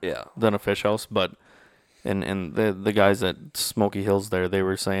camper, yeah, than a fish house, but and the guys at Smoky Hills there, they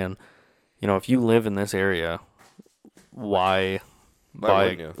were saying, you know, if you live in this area, why buy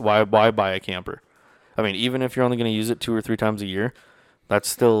a camper? I mean, even if you're only going to use it 2 or 3 times a year, that's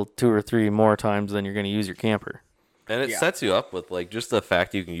still 2 or 3 more times than you're going to use your camper. and it sets you up with like just the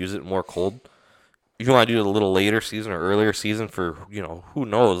fact you can use it more cold. If you want to do it a little later season or earlier season for, you know, who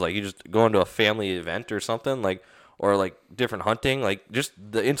knows, like you just go into a family event or something, like, or like different hunting, like just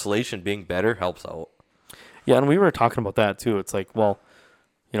the insulation being better helps out. Yeah, and we were talking about that too. It's like, well,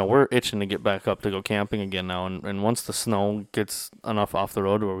 you know, we're itching to get back up to go camping again now, and once the snow gets enough off the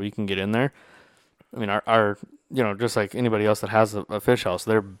road where we can get in there, I mean, our you know, just like anybody else that has a fish house,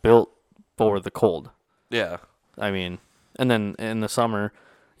 they're built for the cold. Yeah. I mean, and then in the summer,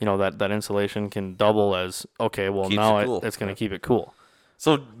 you know, that insulation can double as, okay, well, Keeps now it cool. it's going to keep it cool.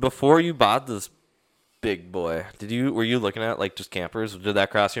 So before you bought this big boy, were you looking at like just campers? Did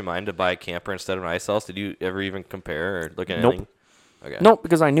that cross your mind to buy a camper instead of an ice house? Did you ever even compare or look at anything? Okay. Nope,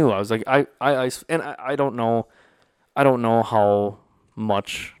 because I knew. I was like, I don't know how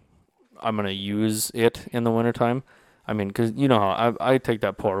much I'm going to use it in the wintertime. I mean, because you know how I take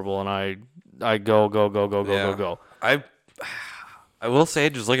that portable and I go. I will say,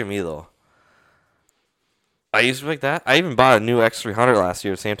 just look at me though. I used to be like that. I even bought a new X300 last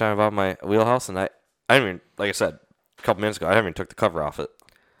year, at the same time I bought my wheelhouse, and I didn't even, like I said a couple minutes ago, I haven't even took the cover off it.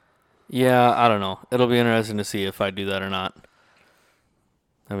 Yeah, I don't know. It'll be interesting to see if I do that or not.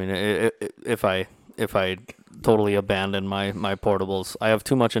 I mean, if I totally abandon my portables, I have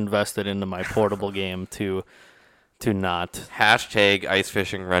too much invested into my portable game to not. Hashtag ice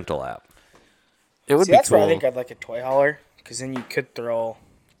fishing rental app. It would See, be that's cool. where I think I'd like a toy hauler, because then you could throw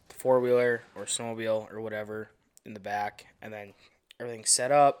the 4-wheeler or snowmobile or whatever in the back, and then everything's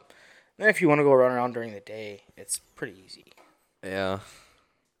set up. And then if you want to go run around during the day, it's pretty easy. Yeah.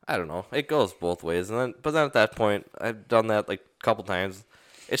 I don't know. It goes both ways, but then at that point, I've done that like a couple times.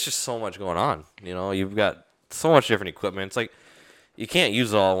 It's just so much going on. You know, you've got so much different equipment. It's like you can't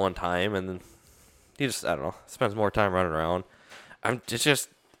use it all at one time, and then you just, I don't know, spends more time running around.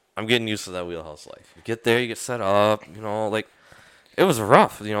 I'm getting used to that wheelhouse life. You get there, you get set up, you know, like it was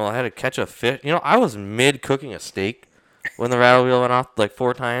rough. You know, I had to catch a fish. You know, I was mid cooking a steak when the rattle wheel went off like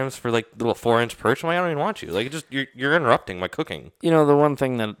 4 times for like little 4-inch perch. I'm like, I don't even want you. Like, it just you're interrupting my cooking. You know, the one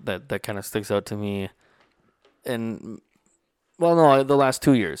thing that kind of sticks out to me, and well, no, the last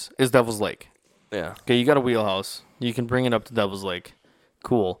 2 years is Devil's Lake. Yeah. Okay, you got a wheelhouse. You can bring it up to Devil's Lake.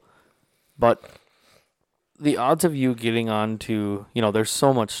 Cool. But the odds of you getting onto, you know, there's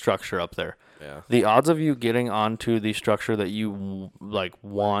so much structure up there. Yeah. The odds of you getting onto the structure that you like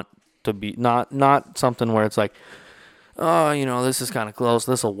want to be, not something where it's like, oh, you know, this is kind of close,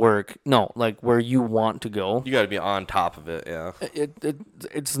 this will work. No, like where you want to go. You got to be on top of it, yeah.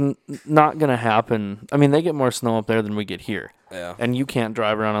 It's not going to happen. I mean, they get more snow up there than we get here. Yeah. And you can't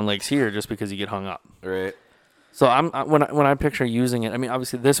drive around on lakes here just because you get hung up. Right. So when I picture using it, I mean,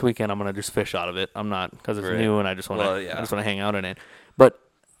 obviously this weekend I'm gonna just fish out of it. I'm not, because it's new and I just want to hang out in it. But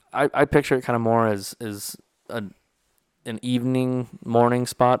I picture it kind of more as an evening, morning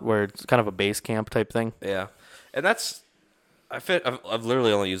spot where it's kind of a base camp type thing. Yeah, and that's I've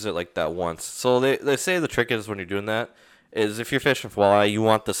literally only used it like that once. So they say the trick is when you're doing that is if you're fishing for walleye, you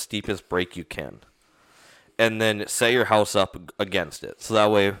want the steepest break you can. And then set your house up against it. So that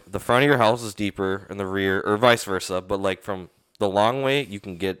way the front of your house is deeper and the rear, or vice versa. But like from the long way, you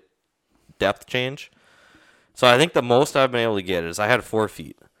can get depth change. So I think the most I've been able to get is I had 4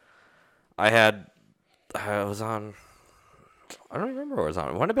 feet. I was on, I don't remember where I was on.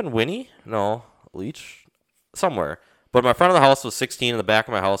 It might have been Winnie? No, Leech? Somewhere. But my front of the house was 16 and the back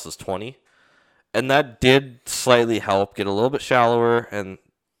of my house was 20. And that did slightly help get a little bit shallower and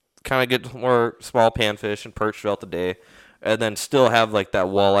kind of get more small panfish and perch throughout the day, and then still have like that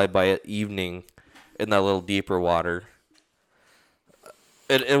walleye by evening in that little deeper water.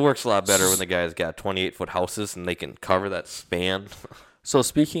 It works a lot better when the guy's got 28-foot houses and they can cover that span. So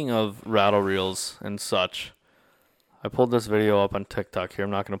speaking of rattle reels and such, I pulled this video up on TikTok here.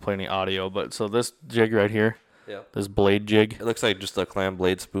 I'm not going to play any audio, but so this jig right here, this blade jig. It looks like just a clam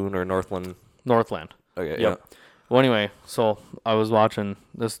blade spoon or Northland. Okay, Yep. Well, anyway, so I was watching,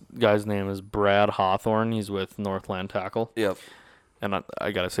 this guy's name is Brad Hawthorne. He's with Northland Tackle. Yep. And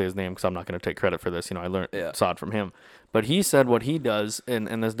I got to say his name because I'm not going to take credit for this. I saw it from him. But he said what he does,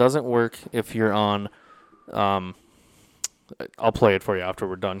 and this doesn't work if you're on, I'll play it for you after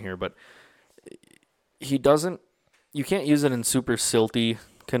we're done here, but you can't use it in super silty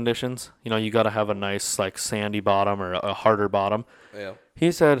conditions. You got to have a nice like sandy bottom or a harder bottom. Yeah.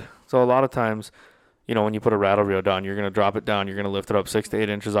 He said, so a lot of times, when you put a rattle reel down, you're going to drop it down, you're going to lift it up 6 to 8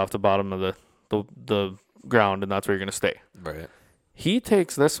 inches off the bottom of the ground, and that's where you're going to stay. Right. He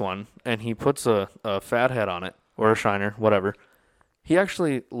takes this one, and he puts a fat head on it, or a shiner, whatever. He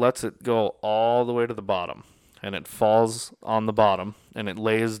actually lets it go all the way to the bottom, and it falls on the bottom, and it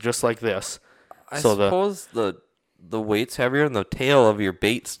lays just like this. I suppose the weight's heavier and the tail of your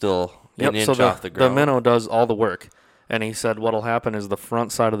bait still an inch off the ground. The minnow does all the work. And he said what'll happen is the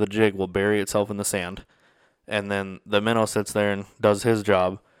front side of the jig will bury itself in the sand. And then the minnow sits there and does his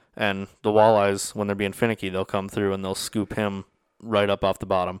job. And the walleyes, when they're being finicky, they'll come through and they'll scoop him right up off the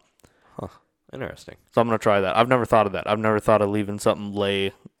bottom. Huh. Interesting. So I'm going to try that. I've never thought of that. I've never thought of leaving something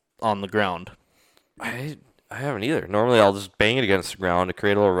lay on the ground. I haven't either. Normally I'll just bang it against the ground to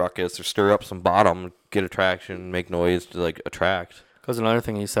create a little ruckus or stir up some bottom, get attraction, make noise to like attract. Because another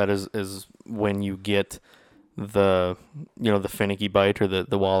thing he said is when you get the finicky bite or the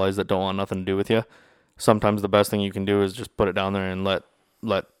walleyes that don't want nothing to do with you, sometimes the best thing you can do is just put it down there and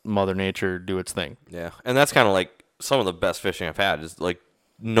let Mother Nature do its thing. Yeah, and that's kind of like some of the best fishing I've had is like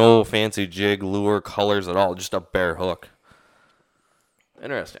no fancy jig, lure, colors at all, just a bare hook.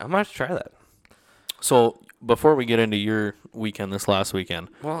 Interesting. I might have to try that. So before we get into your weekend this last weekend.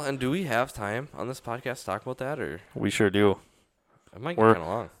 Well, and do we have time on this podcast to talk about that, or? We sure do. It might get kind of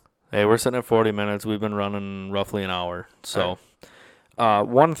long. Hey, we're sitting at 40 minutes. We've been running roughly an hour. So,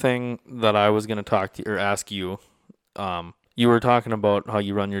 one thing that I was going to talk to you or ask you, you were talking about how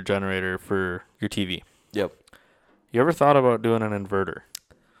you run your generator for your TV. Yep. You ever thought about doing an inverter?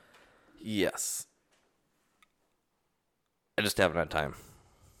 Yes. I just haven't had time.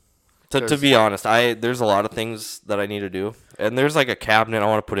 To be honest, there's a lot of things that I need to do. And there's like a cabinet I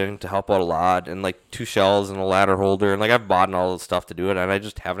want to put in to help out a lot, and like 2 shelves and a ladder holder, and like I've bought all the stuff to do it, and I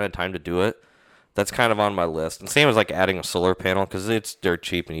just haven't had time to do it. That's kind of on my list. And same as like adding a solar panel, because it's dirt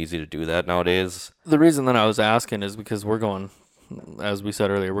cheap and easy to do that nowadays. The reason that I was asking is because we're going, as we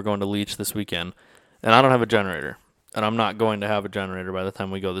said earlier, we're going to Leech this weekend, and I don't have a generator. And I'm not going to have a generator by the time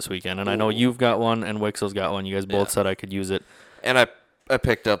we go this weekend. And I know you've got one and Wixel's got one. You guys both said I could use it. And I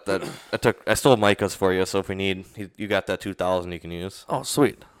picked up that I stole Micah's for you, so if we need, you got that 2000 you can use. Oh,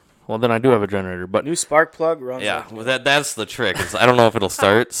 sweet. Well, then I do have a generator, but new spark plug runs. Yeah, well, that's the trick. I don't know if it'll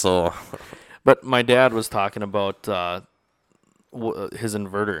start. So, but my dad was talking about his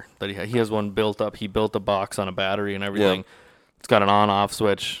inverter that he has one built up. He built a box on a battery and everything. Yeah. It's got an on-off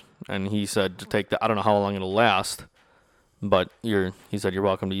switch, and he said to take that. I don't know how long it'll last, but he said you're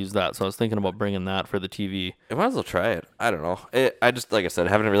welcome to use that. So I was thinking about bringing that for the TV. I might as well try it. I don't know. I just, like I said,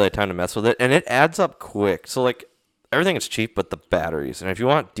 haven't really had time to mess with it, and it adds up quick. So like everything is cheap, but the batteries. And if you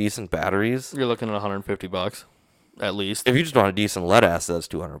want decent batteries, you're looking at $150 at least. If you just want a decent lead acid, that's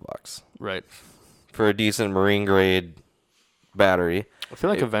 $200. Right. For a decent marine grade battery. I feel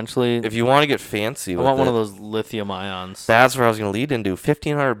like eventually, if you want to get fancy, I want one of those lithium ions. That's where I was going to lead into.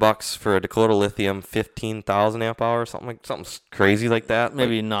 $1,500 for a Dakota Lithium 15,000 amp hour, something crazy like that.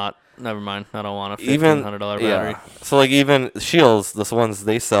 Maybe not. Never mind. I don't want a $1,500 battery. Yeah. So like even Shields, the ones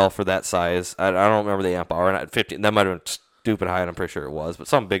they sell for that size, I don't remember the amp hour. And at 15, that might have been stupid high, and I'm pretty sure it was, but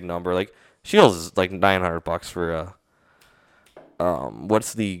some big number. Like Shields is like $900 for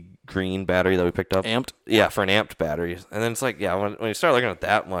what's the green battery that we picked up? Amped? Yeah, for an amped battery. And then it's like, yeah, when you start looking at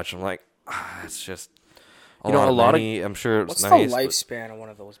that much, I'm like, it's just a lot of money. I'm sure it's nice. What's the lifespan of one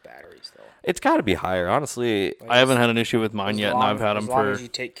of those batteries, though? It's got to be higher, honestly. I haven't had an issue with mine yet, and I've had them for... As long as you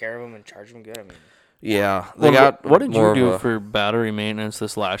take care of them and charge them good, I mean... Yeah. What did you do for battery maintenance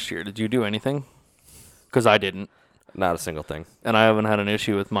this last year? Did you do anything? Because I didn't. Not a single thing. And I haven't had an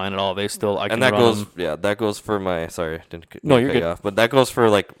issue with mine at all. They still, I can run goes, them. Yeah, that goes for my, sorry, didn't no, you're good. Off, but that goes for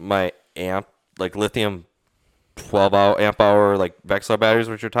like my amp, like lithium 12 amp hour, like Vexar batteries,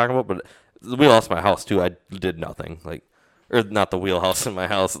 which you're talking about. But the wheelhouse in my house too, I did nothing. Like, or not the wheelhouse in my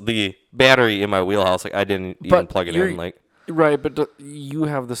house, the battery in my wheelhouse, like I didn't even plug it in. Like, right, but you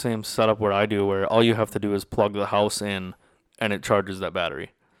have the same setup where I do, where all you have to do is plug the house in, and it charges that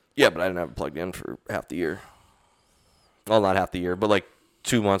battery. Yeah, but I didn't have it plugged in for half the year. Well, not half the year, but like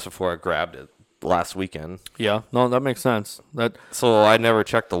 2 months before I grabbed it. last weekend. Yeah, no, that makes sense. So I never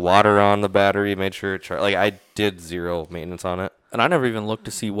checked the water on the battery, made sure it like I did zero maintenance on it. And I never even looked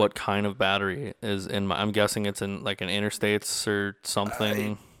to see what kind of battery is in my. I'm guessing it's in like an Interstates or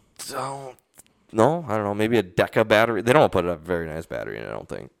something. No, I don't know. Maybe a Deca battery. They don't put a very nice battery in it, I don't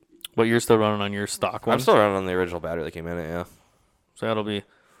think. But you're still running on your stock one. I'm still running on the original battery that came in it, yeah. So it'll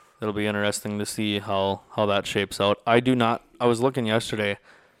be interesting to see how that shapes out. I was looking yesterday.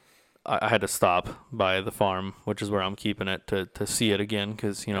 I had to stop by the farm, which is where I'm keeping it, to see it again,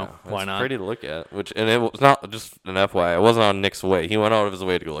 because, why not? It's pretty to look at. And it was not just an FYI. It wasn't on Nick's way. He went out of his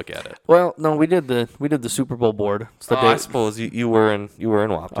way to go look at it. Well, no, we did the Super Bowl board. It's the day. I suppose you were in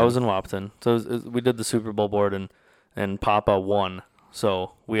Wapton. I was in Wapton. So we did the Super Bowl board, and Papa won.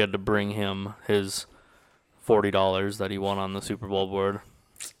 So we had to bring him his $40 that he won on the Super Bowl board.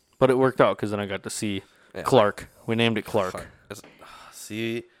 But it worked out, because then I got to see Clark. We named it Clark.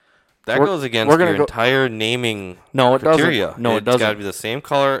 See... That goes against your entire naming criteria. Doesn't. No, it doesn't. It's got to be the same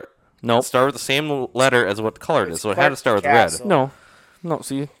color. Nope. Start with the same letter as what the color it is. So it had to start with red. No.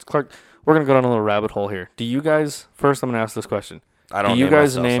 See, it's Clark. We're going to go down a little rabbit hole here. Do you guys... First, I'm going to ask this question. I don't Do you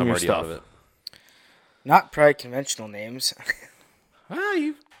guys name your stuff? Not probably conventional names.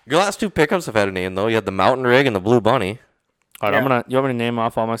 Your last two pickups have had a name, though. You had the Mountain Rig and the Blue Bunny. All right, you want me to name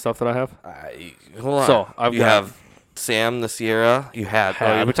off all my stuff that I have? Hold on. So, you have Sam the Sierra. You had...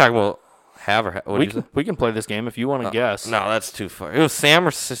 we're talking about have or... We can play this game if you want to guess. No, that's too far. It was Sam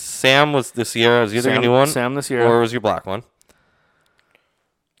or... Sam was the Sierra. Was either a new one? Sam the Sierra. Or was your black one?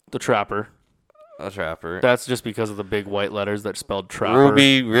 The Trapper. A Trapper. That's just because of the big white letters that spelled Trapper.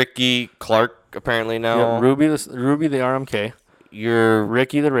 Ruby, Ricky, Clark, apparently now. Yeah, Ruby the RMK. Your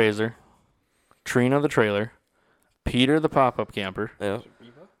Ricky the Razor. Trina the Trailer. Peter the Pop-Up Camper. Yeah.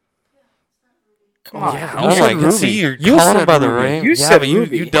 Come on. Yeah, Oh my god! See, you're calling him by the ring. You said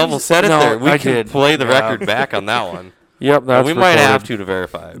Ruby. You double said it there. We can play the record back on that one. Yep, that's we might have to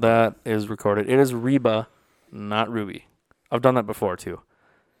verify. That is recorded. It is Reba, not Ruby. I've done that before too.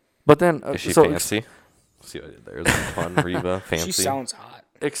 But then, is she fancy? See what I did there? It was fun. Reba, fancy. She sounds hot.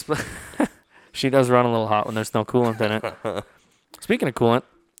 She does run a little hot when there's no coolant in it. Speaking of coolant,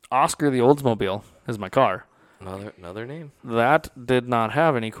 Oscar the Oldsmobile is my car. Another name. That did not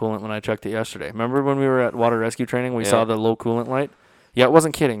have any coolant when I checked it yesterday. Remember when we were at water rescue training, we saw the low coolant light? Yeah, it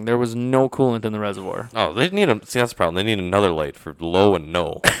wasn't kidding. There was no coolant in the reservoir. Oh, they need see, that's the problem. They need another light for low and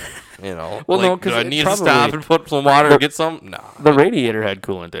no. Well, no, because I need to stop and put some water to get some? Nah. The radiator had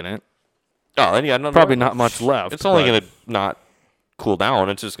coolant in it. Oh, then you had another. Probably not much left. It's only going to not cool down.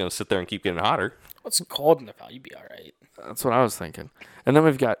 It's just going to sit there and keep getting hotter. What's cold in the val? You'd be all right. That's what I was thinking. And then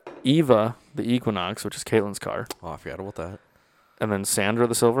we've got Eva, the Equinox, which is Caitlin's car. Oh, I forgot about that. And then Sandra,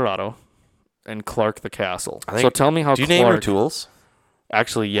 the Silverado. And Clark, the Castle. So tell me how Do you name your tools?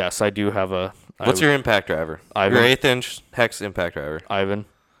 Actually, yes, I do have a... What's your impact driver? Ivan. Your 1/8-inch hex impact driver. Ivan.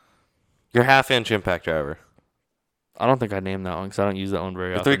 Your 1/2-inch impact driver. I don't think I named that one because I don't use that one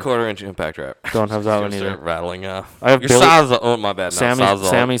very Your often. 3/4-inch impact driver. Don't have that one either. Rattling. I have your Sawzall. Oh, my bad. Sammy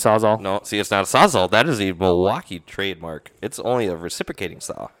Sawzall. No, see, it's not a Sawzall. That is a Milwaukee trademark. It's only a reciprocating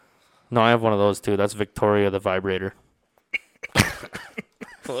saw. No, I have one of those too. That's Victoria the vibrator.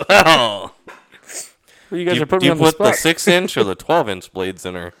 Well, you guys are putting me on the spot. the 6-inch or the 12-inch blades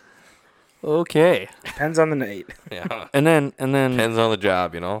in her? Okay. Depends on the night. Yeah. And then depends on the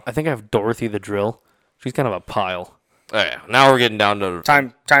job, I think I have Dorothy the drill. She's kind of a pile. Oh, yeah. Now we're getting down to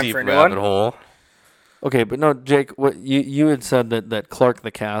time deep for a new rabbit one. hole. Okay, but no, Jake, what you had said that Clark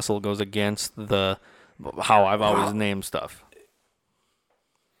the Castle goes against how I've always named stuff.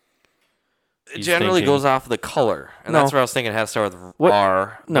 It generally goes off the color, and that's what I was thinking. It has to start with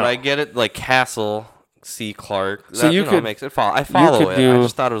R. No. But I get it, like Castle, C. Clark. So that, you could makes it follow. I follow it. do, I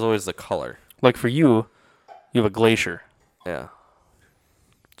just thought it was always the color. Like for you have a Glacier. Yeah.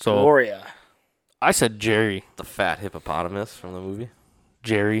 So Gloria. I said Jerry. The fat hippopotamus from the movie.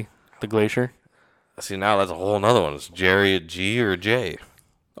 Jerry the Glacier. See, now that's a whole nother one. Is Jerry a G or a J?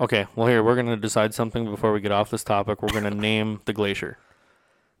 Okay, well here we're gonna decide something before we get off this topic. We're gonna name the Glacier.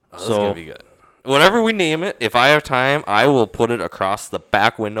 That's gonna be good. Whatever we name it, if I have time, I will put it across the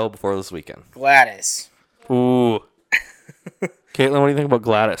back window before this weekend. Gladys. Ooh. Caitlin, what do you think about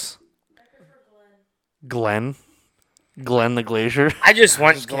Gladys? Glenn the Glacier. I just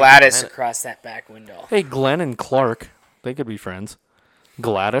want Gladys across that back window. Hey, Glenn and Clark, they could be friends.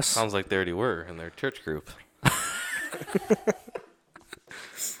 Gladys. Sounds like they already were in their church group.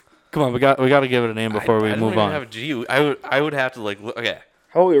 Come on, we got to give it a name before we move on. Have a G. I would have to look. Okay.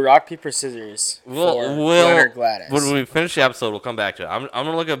 Holy rock paper scissors. We'll Glenn or Gladys. When we finish the episode, we'll come back to it. I'm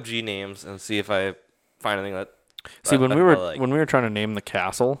gonna look up G names and see if I find anything that. See, when we were trying to name the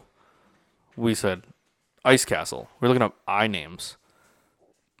castle, we said Ice Castle. We're looking up I names.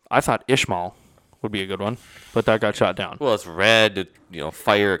 I thought Ishmael would be a good one, but that got shot down. Well, it's red,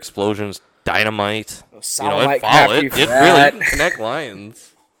 fire, explosions, dynamite. Sound like It really connect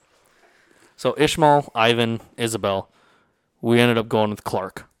lines. So Ishmael, Ivan, Isabel. We ended up going with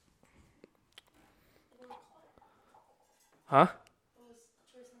Clark. Huh?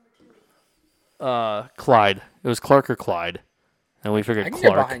 Clyde. It was Clark or Clyde. And we figured I can get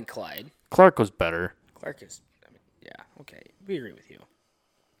Clark. behind Clyde. Clark was better. Clark is, yeah, okay. We agree with you.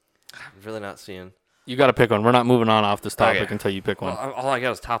 I'm really not seeing. You got to pick one. We're not moving on off this topic Okay. until you pick one. All I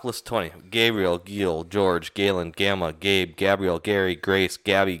got is top list 20. Gabriel, Gil, George, Galen, Gamma, Gabe, Gabriel, Gary, Grace,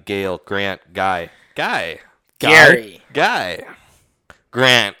 Gabby, Gail, Grant, Guy. Gary.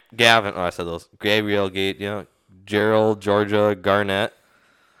 Grant, Gavin. Oh, I said those. Gabriel, Gate, Gerald, Georgia, Garnett.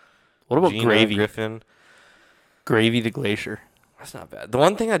 What about Gina, Gravy? Griffin. Gravy the Glacier. That's not bad. The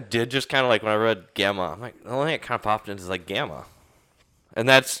one thing I did just kind of like when I read Gamma, I'm like, the only thing that kind of popped into is like Gamma. And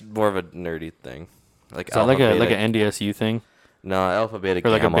that's more of a nerdy thing. Like Is that like an NDSU thing? No, alpha, beta,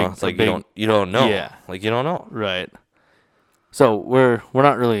 Or like a gamma. big- It's like a big- you don't know. Yeah. Like you don't know. Right. So we're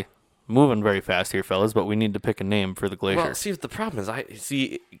not really moving very fast here, fellas, but we need to pick a name for the glacier. Well, see, the problem is,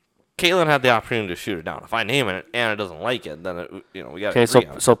 Caitlin had the opportunity to shoot it down. If I name it and Anna doesn't like it, then we got Okay,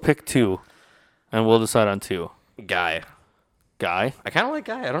 so pick two, and we'll decide on two. Guy. Guy. I kind of like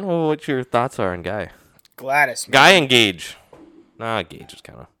Guy. I don't know what your thoughts are on Guy. Gladys. Man. Guy and Gage. Nah, Gage is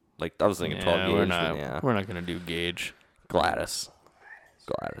kind of like I was thinking 12 Yeah, Gage. we're not gonna do Gage. Gladys.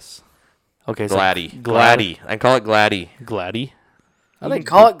 Okay, so Gladdy. I call it Gladdy. Gladdy. You can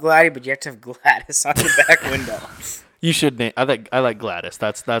call it Gladdy, but you have to have Gladys on the back window. You should name. I like Gladys.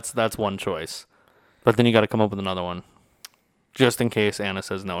 That's one choice, but then you got to come up with another one, just in case Anna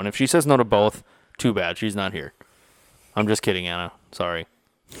says no. And if she says no to both, too bad. She's not here. I'm just kidding, Anna. Sorry.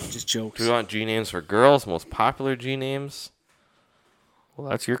 Just jokes. Do we want G names for girls? Most popular G names? Well,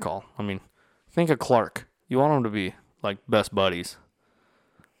 that's your call. I mean, think of Clark. You want them to be like best buddies.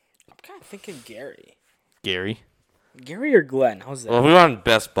 I'm kind of thinking Gary. Gary. Or Glenn? How's that? Well, if we want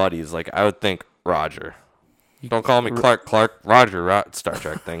best buddies, like I would think Roger. Don't call me Clark. Roger, Star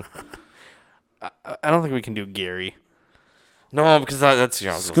Trek thing. I don't think we can do Gary. No, because that's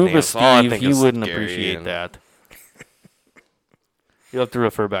Scuba Steve, you wouldn't appreciate that. You'll have to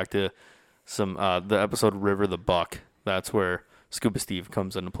refer back to some the episode River the Buck. That's where Scuba Steve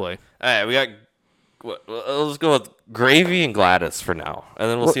comes into play. All right, we got. Let's go with Gravy and Gladys for now, and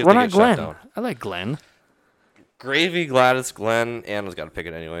then we'll see if Why they not get Glenn? shut down. I like Glenn. Gravy, Gladys, Glenn. Anna's got to pick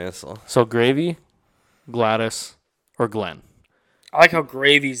it anyway. So Gravy, Gladys, or Glenn. I like how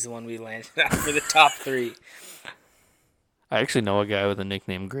Gravy's the one we landed on for the top three. I actually know a guy with a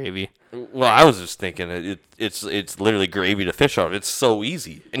nickname Gravy. Well, I was just thinking it's literally gravy to fish out. It's so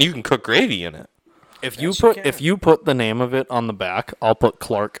easy, and you can cook gravy in it. If you put the name of it on the back, I'll put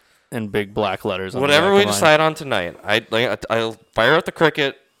Clark in big black letters. On Whatever the back we of mine. decide on tonight, I'll fire out the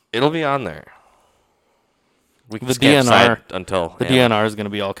cricket. It'll be on there. We The just can't DNR decide until The DNR is going to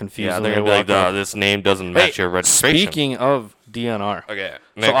be all confused. Yeah, when they're they gonna be like, walk up. this name doesn't match your registration. Speaking of DNR, Okay,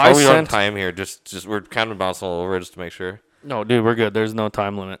 So Nick, I are we on sent- time here? Just we're kind of bouncing all over just to make sure. no, dude, we're good. There's no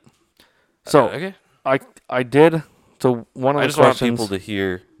time limit. So Okay, I did. So one of I the just want questions. people to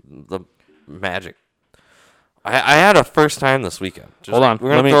hear the magic. I had a first time this weekend. Hold on,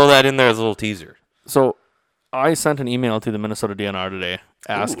 We're going to throw that in there as a little teaser. So I sent an email to the Minnesota DNR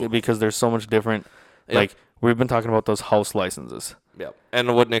today, because there's so much different. Yep. Like we've been talking about those house licenses. Yep.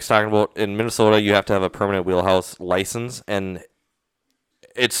 And what Nick's talking about, in Minnesota, you have to have a permanent wheelhouse license. And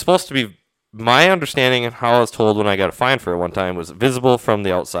it's supposed to be, my understanding and how I was told when I got a fine for it one time, was visible from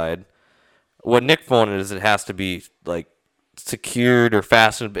the outside. What Nick phoned is it has to be like secured or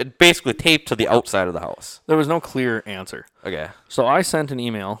fastened, basically taped to the outside of the house. There was no clear answer. Okay. So I sent an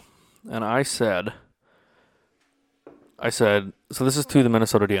email, and I said, so this is to the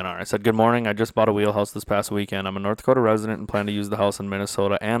Minnesota DNR. I said, good morning. I just bought a wheelhouse this past weekend. I'm a North Dakota resident and plan to use the house in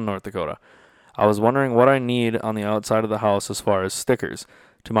Minnesota and North Dakota. I was wondering what I need on the outside of the house as far as stickers.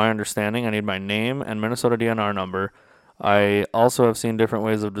 To my understanding, I need my name and Minnesota DNR number. I also have seen different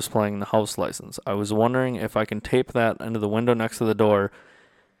ways of displaying the house license. I was wondering if I can tape that into the window next to the door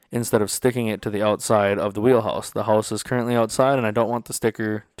instead of sticking it to the outside of the wheelhouse. The house is currently outside, and I don't want the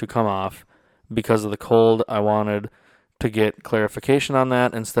sticker to come off because of the cold. I wanted to get clarification on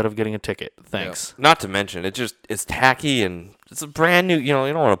that instead of getting a ticket. Thanks. Yeah. Not to mention, it's tacky and it's a brand new, you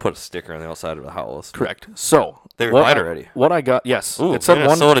don't want to put a sticker on the outside of the house. Correct. So They replied already. What I got, yes. Ooh, it said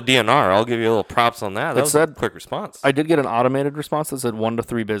Minnesota DNR. I'll give you a little props on that. That was a quick response. I did get an automated response that said 1 to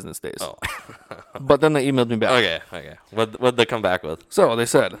 3 business days. Oh. But then they emailed me back. Okay. What'd they come back with? So they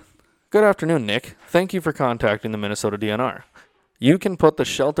said, Good afternoon, Nick. Thank you for contacting the Minnesota DNR. You can put the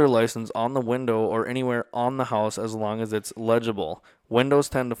shelter license on the window or anywhere on the house as long as it's legible. Windows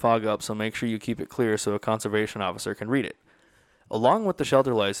tend to fog up, so make sure you keep it clear so a conservation officer can read it. Along with the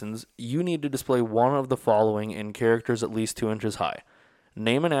shelter license, you need to display one of the following in characters at least 2 inches high.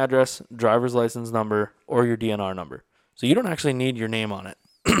 Name and address, driver's license number, or your DNR number. So you don't actually need your name on it.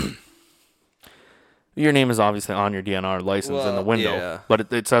 Your name is obviously on your DNR license in the window, yeah.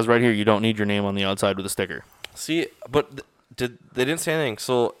 but it says right here you don't need your name on the outside with a sticker. See, but they didn't say anything.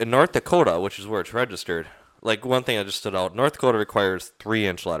 So in North Dakota, which is where it's registered, like one thing that just stood out, North Dakota requires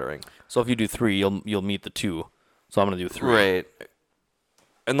 3-inch lettering. So if you do 3, you'll meet the 2. So I'm gonna do 3. Right.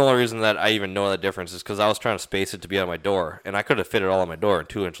 And the only reason that I even know that difference is because I was trying to space it to be on my door, and I could have fit it all on my door in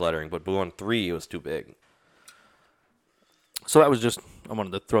 2-inch lettering, but going 3, it was too big. So that was just, I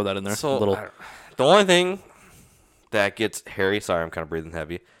wanted to throw that in there. So a little. The only thing that gets hairy, sorry, I'm kind of breathing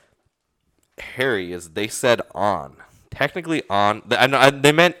heavy. Hairy is they said on. Technically on. I know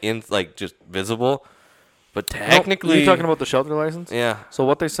they meant in like just visible, but technically. Are you talking about the shelter license? Yeah. So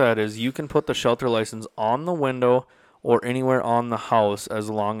what they said is you can put the shelter license on the window or anywhere on the house as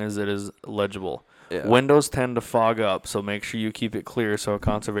long as it is legible. Yeah. Windows tend to fog up, so make sure you keep it clear so a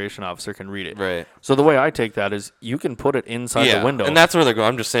conservation officer can read it. Right. So the way I take that is you can put it inside the window. And that's where they're going.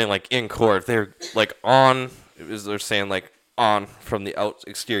 I'm just saying, like, in court, they're, like, on, they're saying, like, on from the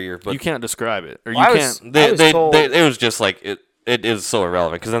exterior. But you can't describe it. Or Well, you can't. it was just, like, it is so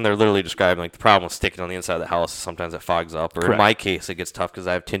irrelevant. Because then they're literally describing, like, the problem with sticking on the inside of the house. Sometimes it fogs up. Or Correct. in my case, it gets tough because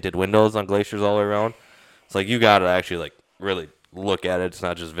I have tinted windows on glaciers all the way around. It's like, you got to actually, like, really look at it. It's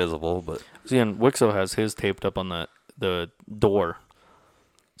not just visible, but... See, and Wixo has his taped up on the door.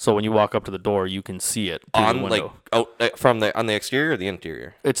 So when you walk up to the door, you can see it through the window. On the exterior or the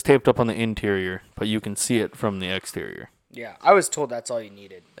interior? It's taped up on the interior, but you can see it from the exterior. Yeah, I was told that's all you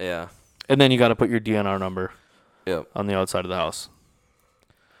needed. Yeah. And then you got to put your DNR number Yep. on the outside of the house.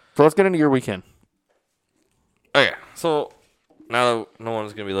 So let's get into your weekend. Okay, so now that no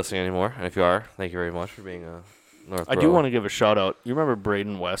one's going to be listening anymore, and if you are, thank you very much for being a North I Bro. do want to give a shout out. You remember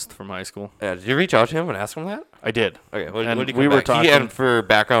Braden West from high school? Yeah, did you reach out to him and ask him that? I did. Okay, And what did he we come were back? talking- And for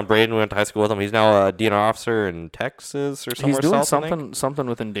background, Braden went to high school with him. He's now a DNR officer in Texas or somewhere He's doing south, I think. something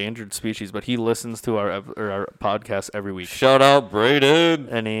with endangered species, but he listens to our podcast every week. Shout out, Braden.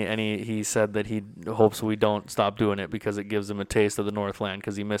 And he said that he hopes we don't stop doing it because it gives him a taste of the Northland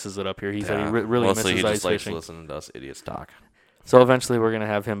because he misses it up here. He said he really Mostly misses he ice just likes fishing. listening to us idiots talk. So eventually we're gonna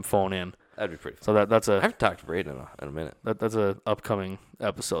have him phone in. That'd be pretty fun. So that's I a haven't talked to Braden in a minute. that's a upcoming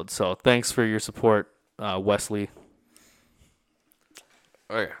episode. So thanks for your support, Wesley.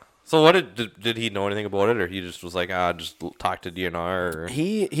 Okay. So what did he know anything about it, or he just was like, just talk to DNR? Or...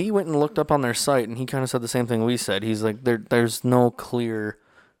 He went and looked up on their site, and he kind of said the same thing we said. He's like, there's no clear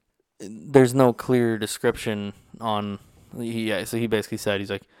description on. So he basically said,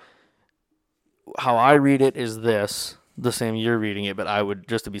 he's like, how I read it is this, the same you're reading it, but I would,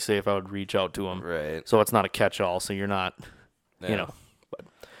 just to be safe, I would reach out to him. Right. So it's not a catch-all. So you're not, Yeah. you know. But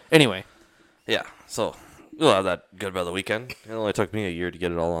anyway, Yeah. So we'll have that good by the weekend. It only took me a year to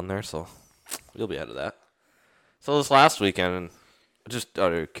get it all on there, so we'll be ahead of that. So this last weekend, just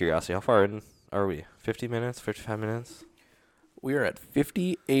out of curiosity, how far in are we? 50 minutes? 55 minutes? we are at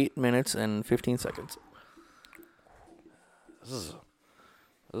 58 minutes and 15 seconds. This is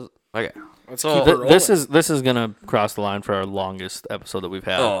okay. Let's So keep it rolling. This is gonna cross the line for our longest episode that we've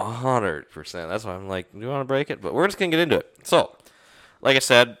had. 100%. That's why I'm like, do you want to break it? But we're just gonna get into it. So, like I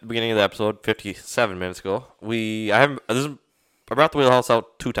said, beginning of the episode, 57 minutes ago, I brought the wheelhouse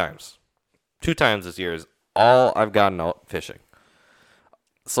out 2 times. 2 times this year is all I've gotten out fishing.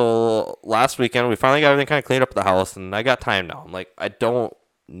 So last weekend we finally got everything kind of cleaned up at the house, and I got time now. I'm like, I don't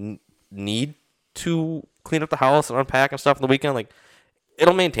need to clean up the house and unpack and stuff on the weekend. Like,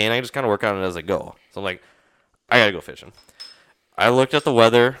 it'll maintain. I can just kind of work on it as I go. So I'm like, I gotta go fishing. I looked at the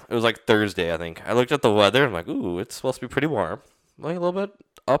weather. It was like Thursday, I think. I looked at the weather. I'm like, ooh, it's supposed to be pretty warm. Like a little bit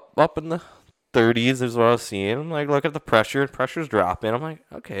up in the 30s is what I was seeing. I'm like, look at the pressure. Pressure's dropping. I'm like,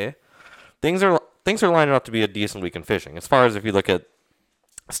 okay, things are lining up to be a decent weekend fishing. As far as if you look at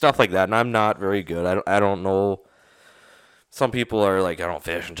stuff like that, and I'm not very good. I don't know. Some people are like, I don't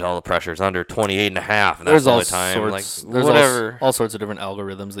fish until the pressure's under 28 and a half, and that's the only time. Sorts, like, there's whatever. all sorts of different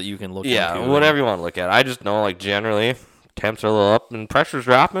algorithms that you can look Yeah, into. whatever you want to look at. I just know, like, generally, temps are a little up and pressure's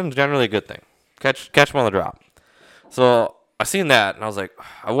dropping is generally a good thing. Catch them on the drop. So I seen that, and I was like,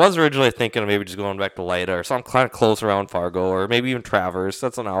 I was originally thinking of maybe just going back to Lida or something kind of close around Fargo, or maybe even Traverse.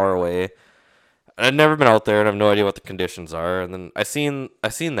 That's an hour away. I'd never been out there, and I have no idea what the conditions are. And then I seen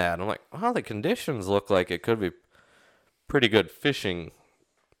that, and I'm like, wow, the conditions look like it could be pretty good fishing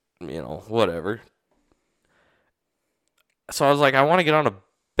whatever. So I was like, I want to get on a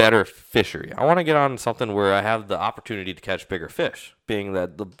better fishery. I want to get on something where I have the opportunity to catch bigger fish, being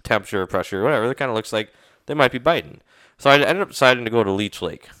that the temperature, pressure, whatever, it kind of looks like they might be biting. So I ended up deciding to go to Leech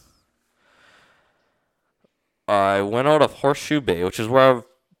Lake. I went out of Horseshoe Bay, which is where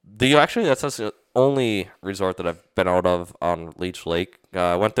that's the only resort that I've been out of on Leech Lake.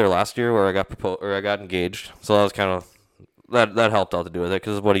 I went there last year where I got engaged. So that was kind of that helped out to do with it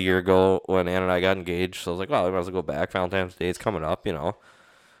because about a year ago when Ann and I got engaged. So I was like, well, we might as well go back. Valentine's Day is coming up,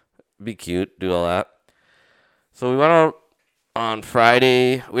 be cute, do all that. So we went out on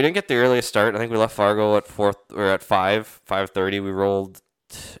Friday. We didn't get the earliest start. I think we left Fargo at 5:30. We rolled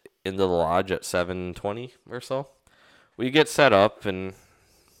into the lodge at 7:20 or so. We get set up, and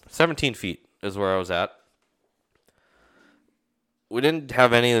 17 feet is where I was at. We didn't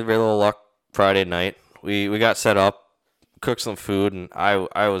have any real luck Friday night. We got set up, cooked some food, and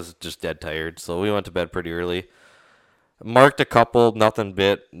I was just dead tired, so we went to bed pretty early. Marked a couple, nothing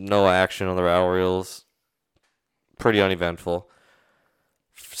bit, no action on the rattle reels. Pretty uneventful.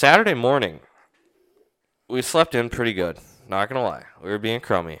 Saturday morning, we slept in pretty good. Not gonna lie, we were being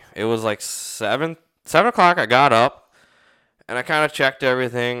crummy. It was like 7 o'clock. I got up, and I kind of checked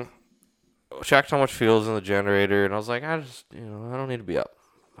everything, checked how much fuel's in the generator, and I was like, I don't need to be up.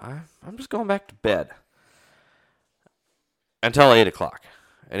 I'm just going back to bed. Until 8 o'clock.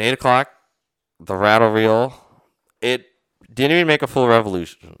 At 8 o'clock, the rattle reel, it didn't even make a full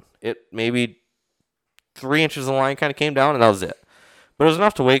revolution. It maybe 3 inches of the line kind of came down, and that was it. But it was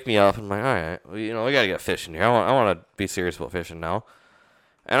enough to wake me up. I'm like, all right, we got to get fishing here. I want to be serious about fishing now.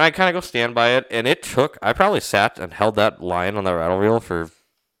 And I kind of go stand by it, and I probably sat and held that line on the rattle reel for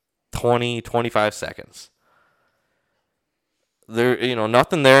 20, 25 seconds. There,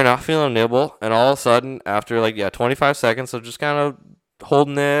 nothing there, not feeling nibble, and all of a sudden, after 25 seconds of just kind of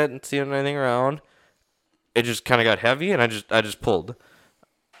holding it and seeing anything around, it just kind of got heavy, and I just pulled.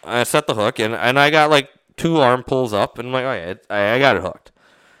 I set the hook, and I got 2 arm pulls up, and I'm like, oh yeah, I got it hooked.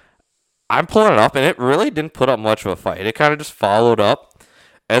 I'm pulling it up, and it really didn't put up much of a fight. It kind of just followed up,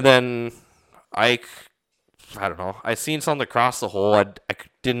 and then I don't know. I seen something across the hole. I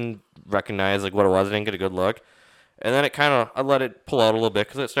didn't recognize what it was. I didn't get a good look. And then I let it pull out a little bit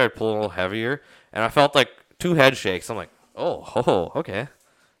because it started pulling a little heavier. And I felt 2 head shakes. I'm like, oh, okay.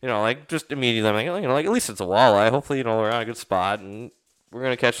 Just immediately, I'm like, at least it's a walleye. Hopefully, we're on a good spot and we're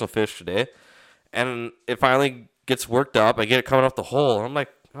going to catch some fish today. And it finally gets worked up. I get it coming up the hole. And I'm like,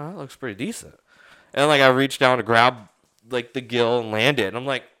 oh, that looks pretty decent. And I reach down to grab the gill and land it. And I'm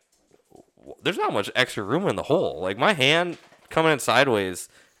like, there's not much extra room in the hole. My hand coming in sideways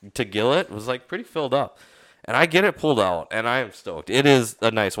to gill it was pretty filled up. And I get it pulled out, and I am stoked. It is a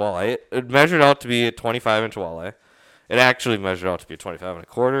nice walleye. It measured out to be a 25-inch walleye. It actually measured out to be a 25 and a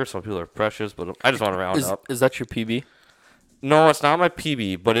quarter. Some people are precious, but I just want to round up. Is that your PB? No, it's not my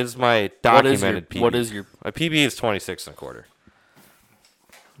PB, but it's my documented PB. What is your... My PB is 26 and a quarter.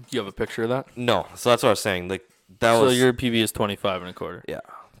 You have a picture of that? No, so that's what I was saying. So your PB is 25 and a quarter? Yeah,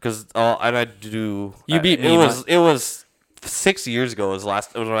 because and I do... You beat me. It was 6 years ago. It was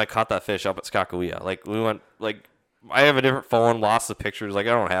when I caught that fish up at Skakawea. We went I have a different phone, lost the pictures. I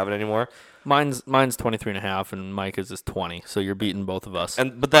don't have it anymore. Mine's 23 and a half, and Micah's is 20. So you're beating both of us.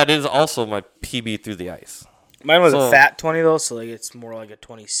 But that is also my PB through the ice. Mine was a fat 20 though, so it's more like a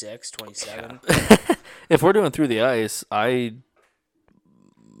 26, 27. Yeah. If we're doing through the ice,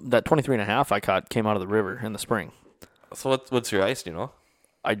 that 23 and a half I caught came out of the river in the spring. So what's your ice? Do you know?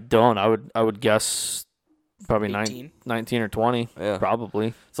 I don't. I would guess probably 19 or 20. Yeah.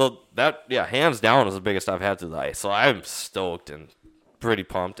 Probably. So that hands down is the biggest I've had through the ice. So I'm stoked and pretty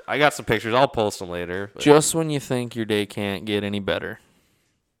pumped. I got some pictures. I'll post them later. Just when you think your day can't get any better.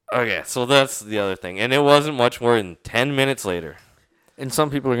 Okay, so that's the other thing. And it wasn't much more than 10 minutes later. And some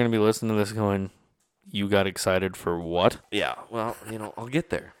people are going to be listening to this going, you got excited for what? Yeah, well, I'll get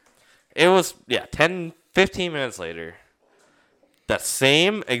there. It was, 10, 15 minutes later. That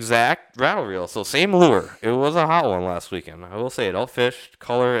same exact rattle reel. So same lure. It was a hot one last weekend. I will say it. All fish,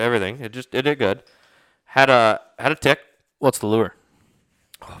 color, everything. It did good. Had a tick. What's the lure?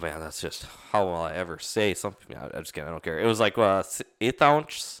 Oh man, that's just how will I ever say something? I'm just kidding. I don't care. It was 1/8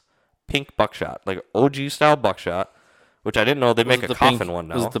 ounce pink buckshot, OG style buckshot, which I didn't know they make a coffin one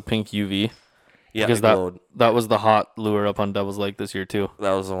now. Was it the pink UV? Yeah, because that was the hot lure up on Devil's Lake this year too.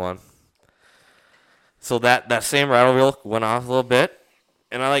 That was the one. So that same rattle reel went off a little bit,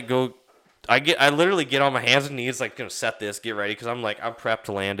 and I literally get on my hands and knees set this, get ready, because I'm prepped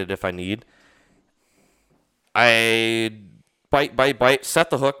to land it if I need. I bite, set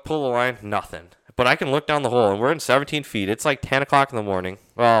the hook, pull the line, nothing. but I can look down the hole, and we're in 17 feet. It's like 10 o'clock in the morning.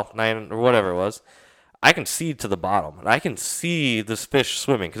 Well, 9 or whatever it was. I can see to the bottom, and I can see this fish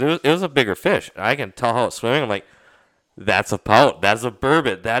swimming because it was a bigger fish. And I can tell how it's swimming. I'm like, that's a pout. That's a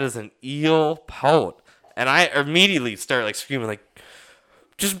burbot. That is an eel pout. And I immediately start like screaming like,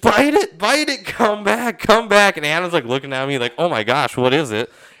 just bite it, come back. And Anna's like looking at me like, oh my gosh, what is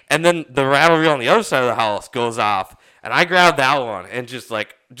it? And then the rattle reel on the other side of the house goes off, and I grab that one and just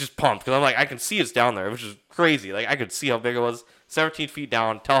pumped because I'm like, I can see it's down there, which is crazy. Like I could see how big it was, 17 feet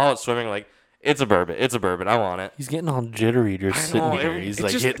down. Tell how it's swimming. Like it's a burbot. I want it. He's getting all jittery just sitting here. He's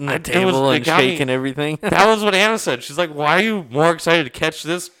like just, hitting the table and shaking everything. That was what Anna said. She's like, why are you more excited to catch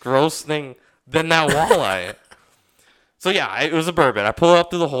this gross thing than that walleye? So yeah, it was a burbot. I pull it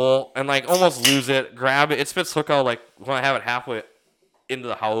up to the hole and like almost lose it, grab it. It spits hook out like when I have it halfway into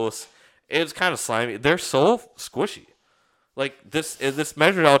the house. It's kind of slimy. They're so squishy. Like this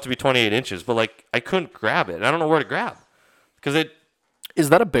measured out to be 28 inches, but like I couldn't grab it. I don't know where to grab because it. Is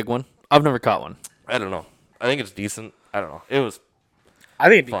that a big one? I've never caught one. I don't know. I think it's decent. I don't know. It was. I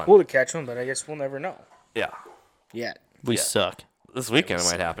think it'd be fun. cool to catch one, but I guess we'll never know. Yeah. Yet. We suck. This weekend it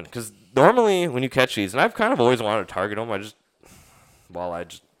might happen because normally when you catch these, and I've kind of always wanted to target them, I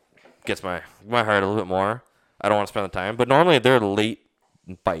just gets my heart a little bit more. I don't want to spend the time, but normally they're late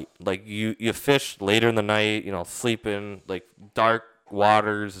bite. Like you fish later in the night, sleeping, like dark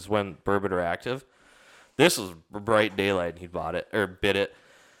waters is when burbot are active. This was bright daylight and he bit it.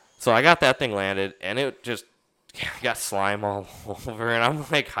 So I got that thing landed and it just got slime all over and I'm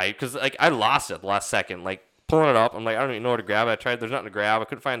like hyped because like I lost it at the last second. Like pulling it up, I'm like, I don't even know where to grab it. I tried, there's nothing to grab. I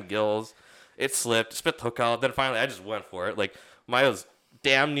couldn't find the gills. It slipped, spit the hook out. Then finally I just went for it. Like mine was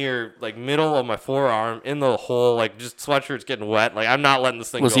damn near like middle of my forearm in the hole, like just sweatshirt's getting wet. Like I'm not letting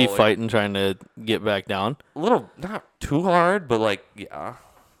this thing go. Was he like, fighting, trying to get back down? a little, not too hard, but like, yeah.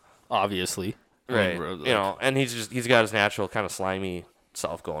 Obviously. Right. And he's got his natural kind of slimy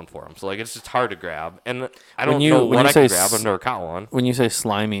self going for him. So like it's just hard to grab. And I don't know what I can grab. I've never caught one. When you say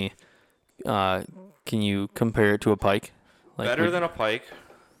slimy, can you compare it to a pike? Like Better than a pike.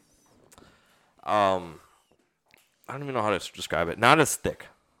 I don't even know how to describe it. Not as thick.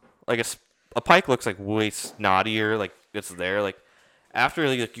 Like a pike looks like way snottier. Like it's there. Like after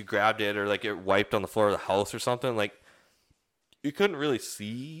like you grabbed it or like it wiped on the floor of the house or something. Like you couldn't really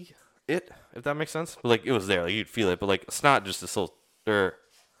see it, if that makes sense. But like it was there. Like you'd feel it. But like snot just is so. Or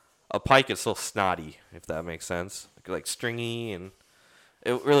a pike is so snotty, if that makes sense. Like stringy, and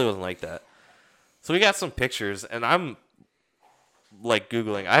it really wasn't like that. So we got some pictures, and I'm like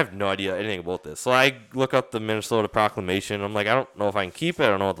Googling. I have no idea anything about this. So I look up the Minnesota Proclamation. I'm like, I don't know if I can keep it. I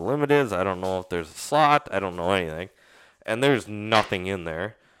don't know what the limit is. I don't know if there's a slot. I don't know anything. And there's nothing in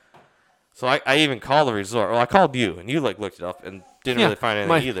there. So I even called the resort. Well, I called you, and you like looked it up and didn't really find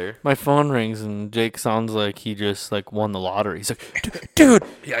anything either. My phone rings, and Jake sounds like he just like won the lottery. He's like, dude,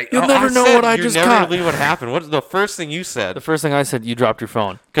 you'll never know what I just got. You never believe what happened. What's the first thing you said? The first thing I said, you dropped your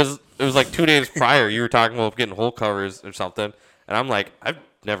phone. Because it was like 2 days prior. You were talking about getting hole covers or something. And I'm like, I've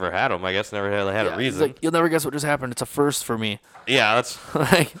never had them. I guess never had a reason. Like, you'll never guess what just happened. It's a first for me. Yeah, that's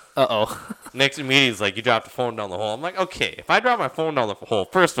like, uh-oh. Next immediately is like, you dropped the phone down the hole. I'm like, okay, if I drop my phone down the hole,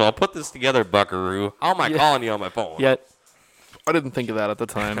 first of all, put this together, buckaroo. How am I calling you on my phone? Yet, I didn't think of that at the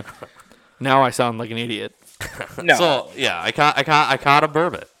time. Now I sound like an idiot. No. So yeah, I caught a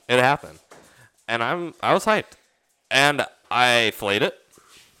burbot. It happened, and I was hyped, and I filleted it,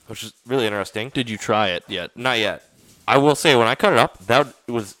 which is really interesting. Did you try it yet? Not yet. I will say when I cut it up, that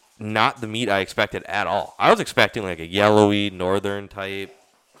was not the meat I expected at all. I was expecting like a yellowy northern type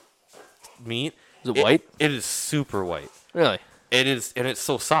meat. Is it white? It is super white. Really? It is, and it's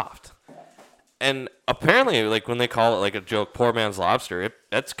so soft. And apparently, like when they call it like a joke, poor man's lobster,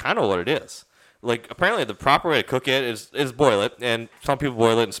 that's kind of what it is. Like apparently, the proper way to cook it is boil it, and some people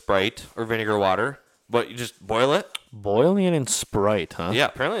boil it in Sprite or vinegar water, but you just boil it. Boiling it in Sprite, huh? Yeah,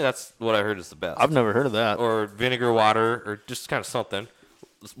 apparently that's what I heard is the best. I've never heard of that. Or vinegar water, or just kind of something.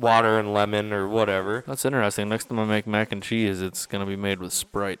 Water and lemon or whatever. That's interesting. Next time I make mac and cheese, it's going to be made with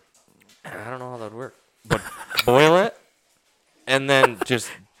Sprite. I don't know how that'd work. But boil it, and then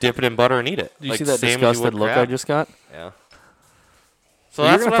just dip it in butter and eat it. Did you see that disgusted look I just got? Yeah. So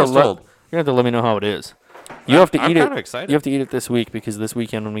that's what I was told. You're going to have to let me know how it is. You have to eat it. I'm kind of excited. You have to eat it this week because this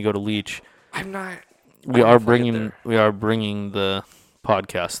weekend when we go to Leech, I'm not. We are bringing the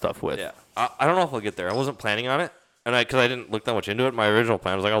podcast stuff with. Yeah. I don't know if I'll get there. I wasn't planning on it. And because I didn't look that much into it, my original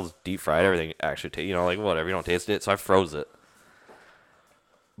plan was like, I'll just deep fry everything. Actually, like whatever, you don't taste it. So I froze it.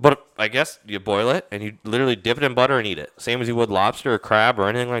 But I guess you boil it and you literally dip it in butter and eat it, same as you would lobster or crab or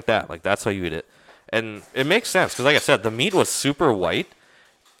anything like that. Like that's how you eat it, and it makes sense because, like I said, the meat was super white,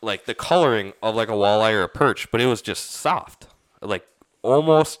 like the coloring of like a walleye or a perch, but it was just soft, like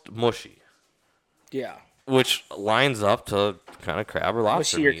almost mushy, Yeah. which lines up to kind of crab or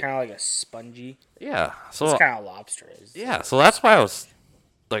lobster Mushy or meat. kind of like a spongy. Yeah, so That's kind of lobster is. yeah, so that's why I was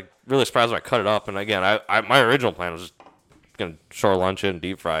like really surprised when I cut it up. And again, I my original plan was just gonna shore lunch it and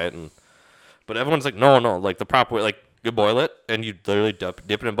deep fry it, but everyone's like, no, like the proper way, like you boil it and you literally dip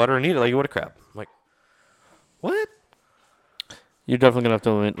it in butter and eat it like you would a crab. I'm like, what? You're definitely gonna have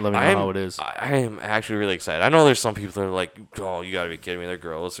to let me know how it is. I am actually really excited. I know there's some people that are like, oh, you gotta be kidding me, they're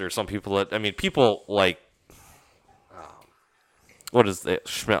gross. Or some people that, I mean, people like, what is it?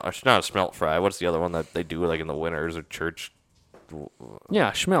 Not a smelt fry. What's the other one that they do like in the winters or church?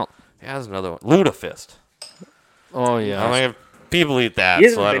 Yeah, schmelt. Yeah, there's another one. Lutefisk. Oh yeah. I mean, people eat that. You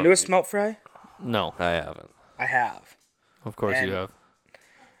so haven't I been don't- to a smelt fry? No, I haven't. I have. of course And- you have.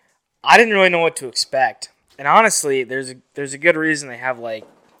 I didn't really know what to expect, and honestly, there's a good reason they have like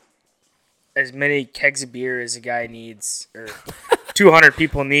as many kegs of beer as a guy needs, or 200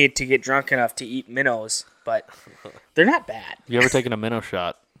 people need to get drunk enough to eat minnows. But they're not bad. You ever taken a minnow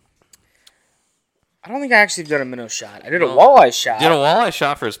shot? I don't think I actually done a minnow shot. I did a walleye shot. Did a walleye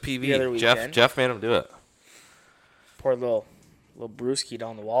shot for his The other PB. Jeff weekend. Jeff made him do it. Pour a little brewski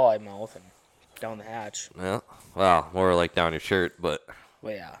down the walleye mouth and down the hatch. Yeah. Well, more like down your shirt, but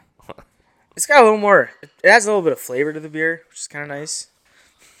Well, yeah. It's got a little more. It has a little bit of flavor to the beer, which is kind of nice.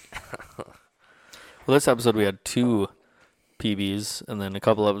 Well, this episode we had 2 PBs, and then a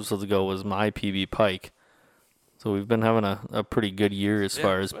couple episodes ago was my PB Pike. So we've been having a pretty good year as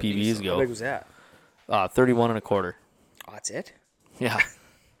far as been PBs decent. How big go. was that? 31 and a quarter. Oh, that's it? Yeah.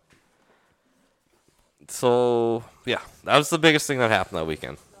 so yeah, that was the biggest thing that happened that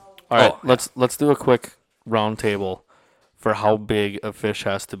weekend. All right, Oh, let's do a quick round table for how big a fish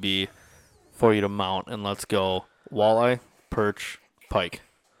has to be for you to mount, and let's go walleye, perch, pike.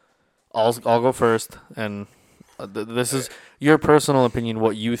 I'll go first, and this is your personal opinion.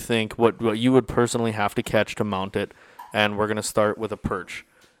 What you think? What you would personally have to catch to mount it? And we're gonna start with a perch.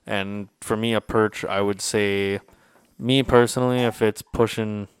 And for me, a perch, I would say, me personally, if it's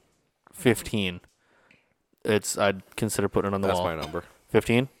pushing 15, I'd consider putting it on the That's wall. my number.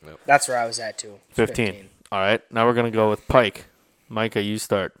 15. That's where I was at, too. 15. All right. Now we're going to go with pike. Micah, you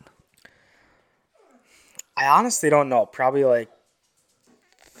start. I honestly don't know. Probably like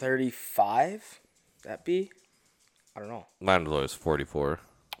 35? That be? I don't know. Mine was always 44.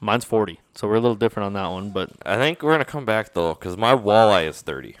 Mine's 40. So we're a little different on that one. But I think we're gonna come back though, because my walleye is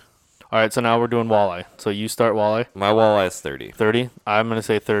 30. all right. So now we're doing walleye. So you start walleye. My walleye is 30. 30. I'm going to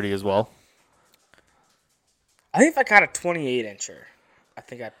say 30 as well. I think if I caught a 28 incher, I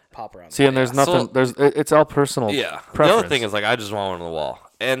think I'd pop around. See, and there's nothing. It's all personal. Yeah. The Preference. other thing is like I just want one on the wall,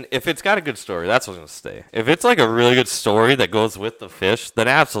 and if it's got a good story, that's what's gonna stay. If it's like a really good story that goes with the fish, then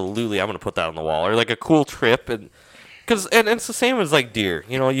absolutely I'm gonna put that on the wall, or like a cool trip, and it's the same as like deer.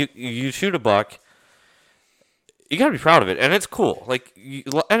 You know, you shoot a buck. You gotta be proud of it, and it's cool. Like,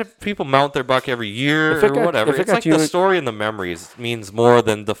 and if people mount their buck every year If it or got- whatever, if it it's got like you- the story and the memories means more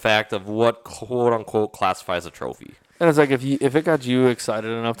than the fact of what quote unquote classifies a trophy. And it's like if it got you excited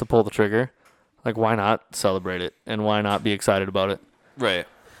enough to pull the trigger, like why not celebrate it and why not be excited about it? Right.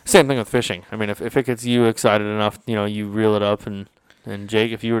 Same thing with fishing. I mean, if it gets you excited enough, you reel it up and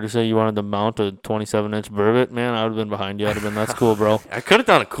Jake, if you were to say you wanted to mount a 27-inch burbot, man, I would have been behind you. I'd have been, that's cool, bro. I could have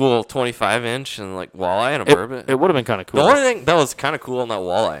done a cool 25-inch and like walleye and a burbot. It would have been kind of cool. The only thing that was kind of cool on that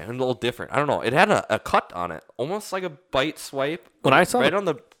walleye, and a little different, I don't know, it had a cut on it, almost like a bite swipe. When I saw right the- on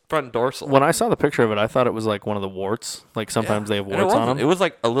the front dorsal. When I saw the picture of it, I thought it was like one of the warts. Like sometimes they have And warts on wasn't. them. It was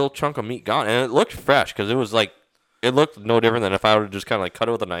like a little chunk of meat gone, and it looked fresh because it was like it looked no different than if I would have just kind of like cut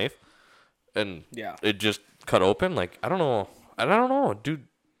it with a knife, and Yeah. it just cut open. Like I don't know, dude.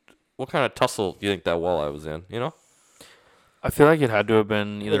 What kind of tussle do you think that walleye was in? You know? I feel like it had to have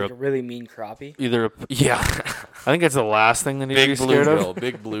been either Like a really mean crappie. yeah. I think it's the last thing that he'd be Big scared of. bluegill,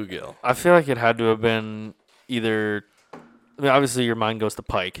 big bluegill. I feel like it had to have been either. I mean, obviously your mind goes to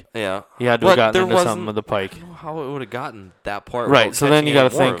pike. Yeah. He had to But have gotten there into wasn't- something with the pike. I don't know how it would have gotten that part. Right. without So then you got to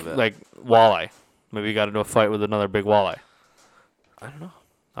catching any more think of it. like walleye. Maybe you got into a fight with another big walleye. I don't know.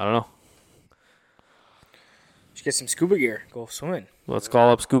 I don't know. Just get some scuba gear. Go swimming. Let's call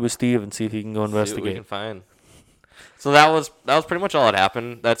up Scuba Steve and see if he can go See what we investigate. can find. So that was pretty much all that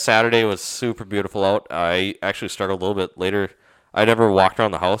happened. That Saturday was super beautiful out. I actually started a little bit later. I never walked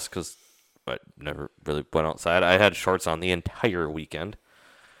around the house because I never really went outside. I had shorts on the entire weekend.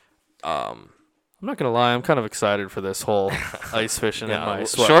 I'm not gonna lie, I'm kind of excited for this whole ice fishing in my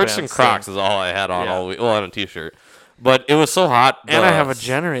sweatpants shorts and Crocs thing. is all I had on Yeah. all week. Well, and a t-shirt. But it was so hot. And I have a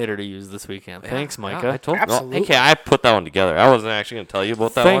generator to use this weekend. Thanks, Micah. I told Absolutely. Okay, I put that one together. I wasn't actually going to tell you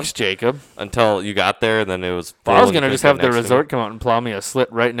about that Thanks, Jacob. one until you got there, and then it was. Well, I was going to full just and you have the couldn't sit resort come out and plow me a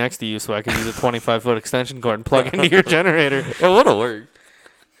slit right next to you so I can use a 25-foot extension cord and plug into your generator. next to me. It would have worked.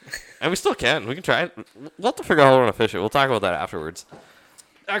 And we still can. We can try it. We'll have to figure out how we're going to fish it. We'll talk about that afterwards.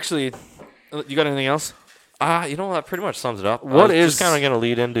 Actually, you got anything else? You know, that pretty much sums it up. What I was is- just kind of going to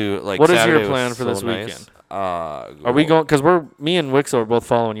lead into, like, what is Saturday your plan was for so this nice. weekend? Are we going? Because me and Wixo are both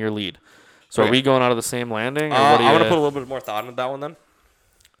following your lead. So are Okay. we going out of the same landing? Or I'm what do you, going to put a little bit more thought into that one then.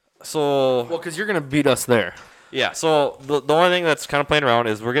 So, well, because you're going to beat us there. yeah. So, the only thing that's kind of playing around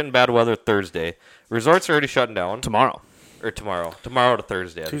is we're getting bad weather Thursday. Resorts are already shutting down. Tomorrow. Or tomorrow. Tomorrow to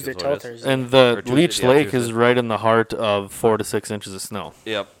Thursday. I think Tuesday is what till it is. Thursday. And the Or Tuesday, Leech yeah, Lake Tuesday. is right in the heart of 4 to 6 inches of snow.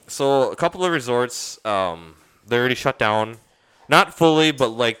 Yep. So a couple of resorts, they're already shut down. Not fully, but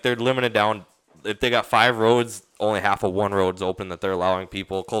like they're limited down. If they got 5 roads, only half of one road's open that they're allowing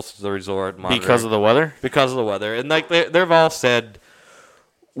people close to the resort. Because of the weather? Because of the weather. And like they've all said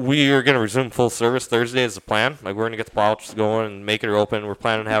we are going to resume full service Thursday is the plan. Like we're going to get the plows going and make it open. We're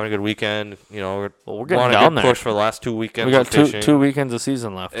planning on having a good weekend. You know, We're getting want a down good there. push for the last 2 weekends. We got of fishing. two weekends of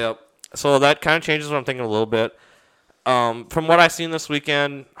season left. Yep. So that kind of changes what I'm thinking a little bit. From what I've seen this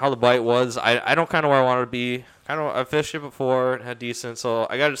weekend, how the bite was, I don't kind of where I wanted to be. I fished it before, it had decent, so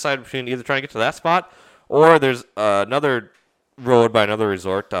I got to decide between either trying to get to that spot or there's another road by another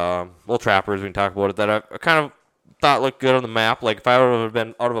resort, Little Trappers, we can talk about it, that I kind of thought looked good on the map. Like if I would have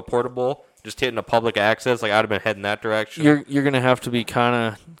been out of a portable, just hitting a public access, like I'd have been heading that direction. You're gonna have to be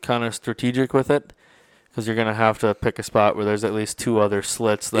kind of strategic with it, because you're gonna have to pick a spot where there's at least 2 other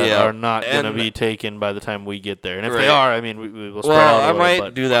slits that Yeah, are not gonna and- be taken by the time we get there. And if Right. they are, I mean, we will spread Well, out a I little. might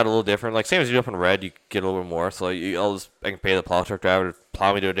But do that a little different. Like same as you do up in red, you get a little bit more. So I can pay the plow truck driver to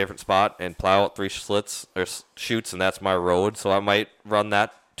plow me to a different spot and plow out 3 slits or chutes, and that's my road. So I might run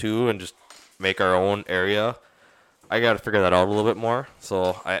that too and just make our own area. I got to figure that out a little bit more.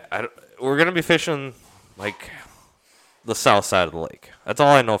 So we're gonna be fishing like the south side of the lake. That's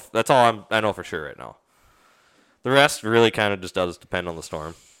all I know. That's all I know for sure right now. The rest really kind of just does depend on the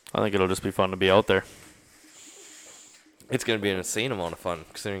storm. I think it'll just be fun to be out there. It's going to be an insane amount of fun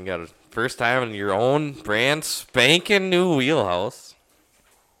considering you got a first time in your own brand spanking new wheelhouse.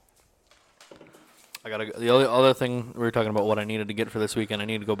 The other thing we were talking about, what I needed to get for this weekend, I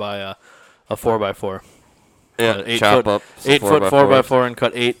need to go buy a 4x4. Yeah, 8 chop foot, up 8 foot 4x4 and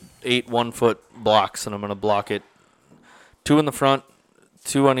cut eight 1 foot blocks, and I'm gonna block it 2 in the front,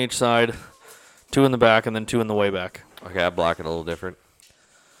 2 on each side, 2 in the back, and then 2 in the way back. Okay, I block it a little different.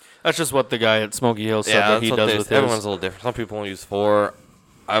 That's just what the guy at Smoky Hill said that that's he what does with his. everyone's a little different. Some people only use 4.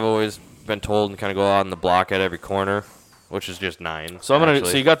 I've always been told to kind of go out on the block at every corner, which is just 9. So I'm gonna.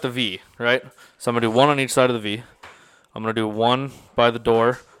 actually. So you got the V, right? So I'm gonna do 1 on each side of the V. I'm gonna do 1 by the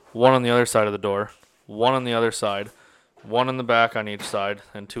door, 1 on the other side of the door, 1 on the other side, 1 in the back on each side,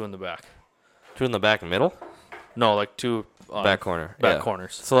 and 2 in the back. 2 in the back and middle, No, like 2 on back corner, back yeah.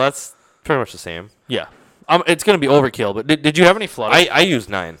 corners. So that's pretty much the same. Yeah. It's gonna be overkill. But did you have any flooding? I use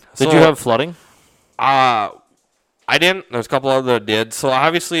 9. Did you have flooding? I didn't. There's a couple other that did. So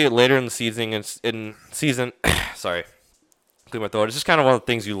obviously later in the season, sorry, clear my throat. It's just kind of one of the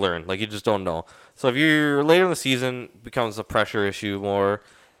things you learn. Like you just don't know. So if you're later in the season, it becomes a pressure issue more,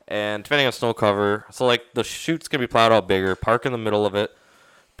 and depending on snow cover. So like the chute's gonna be plowed out bigger. Park in the middle of it.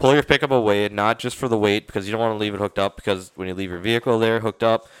 Pull your pickup away, not just for the weight, because you don't want to leave it hooked up, because when you leave your vehicle there hooked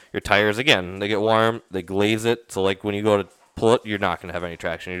up, your tires, again, they get warm, they glaze it. So like when you go to pull it, you're not going to have any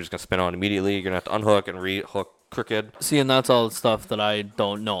traction. You're just going to spin on immediately. You're going to have to unhook and re-hook crooked. See, and that's all the stuff that I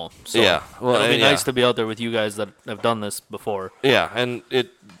don't know. So Yeah, well, it'll be yeah. nice to be out there with you guys that have done this before. Yeah, and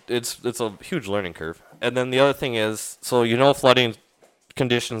it's a huge learning curve. And then the other thing is, so you know flooding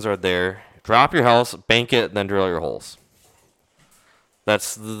conditions are there. Drop your house, bank it, then drill your holes.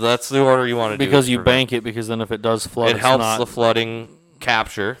 That's the order you want to do. Because to you prevent- bank it, because then if it does flood, it it's helps not. the flooding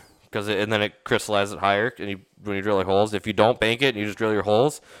capture, and then it crystallizes it higher. And when you drill your holes, if you don't bank it and you just drill your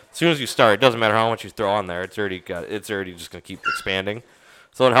holes, as soon as you start, it doesn't matter how much you throw on there. It's already just gonna keep expanding.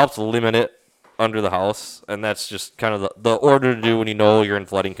 So it helps limit it under the house, and that's just kind of the order to do when you know you're in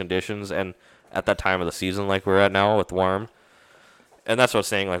flooding conditions and at that time of the season like we're at now with warm. And that's what I was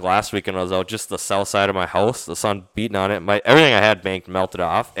saying. Like last weekend, I was out just the south side of my house, the sun beating on it. Everything I had banked melted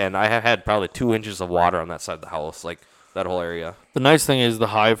off, and I have had probably 2 inches of water on that side of the house, like that whole area. The nice thing is the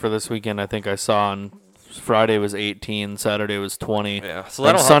high for this weekend, I think I saw on Friday was 18, Saturday was 20, Yeah, so and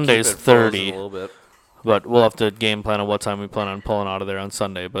that'll help Sunday's keep it frozen 30. a little bit. But we'll have to game plan on what time we plan on pulling out of there on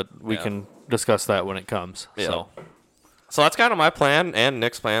Sunday. But we Yeah. can discuss that when it comes. Yeah. So that's kind of my plan and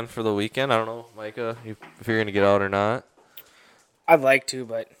Nick's plan for the weekend. I don't know, Micah, if you're gonna get out or not. I'd like to,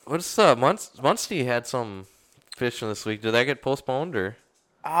 but What's Muncie had some fishing this week. Did that get postponed or?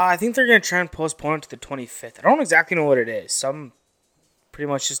 I think they're gonna try and postpone it to the 25th. I don't exactly know what it is. Some pretty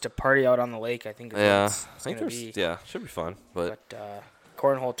much just a party out on the lake. I think. Is Yeah, what it's I think gonna there's be. should be fun, but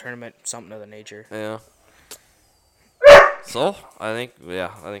Cornhole tournament, something of the nature. yeah. So I think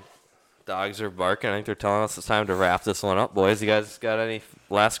dogs are barking. I think they're telling us it's time to wrap this one up, boys. You guys got any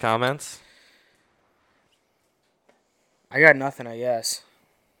last comments? I got nothing, I guess.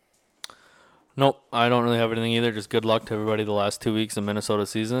 Nope, I don't really have anything either. Just good luck to everybody the last 2 weeks of Minnesota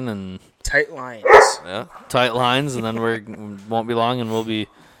season and Tight lines. Yeah. tight lines, and then we won't be long, and we'll be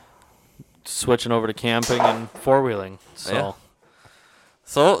switching over to camping and four-wheeling. So. Yeah.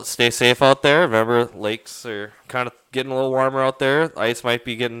 So stay safe out there. Remember, lakes are kind of getting a little warmer out there. Ice might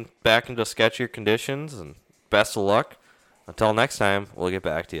be getting back into sketchier conditions, and best of luck. Until next time, we'll get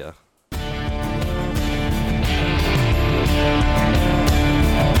back to you.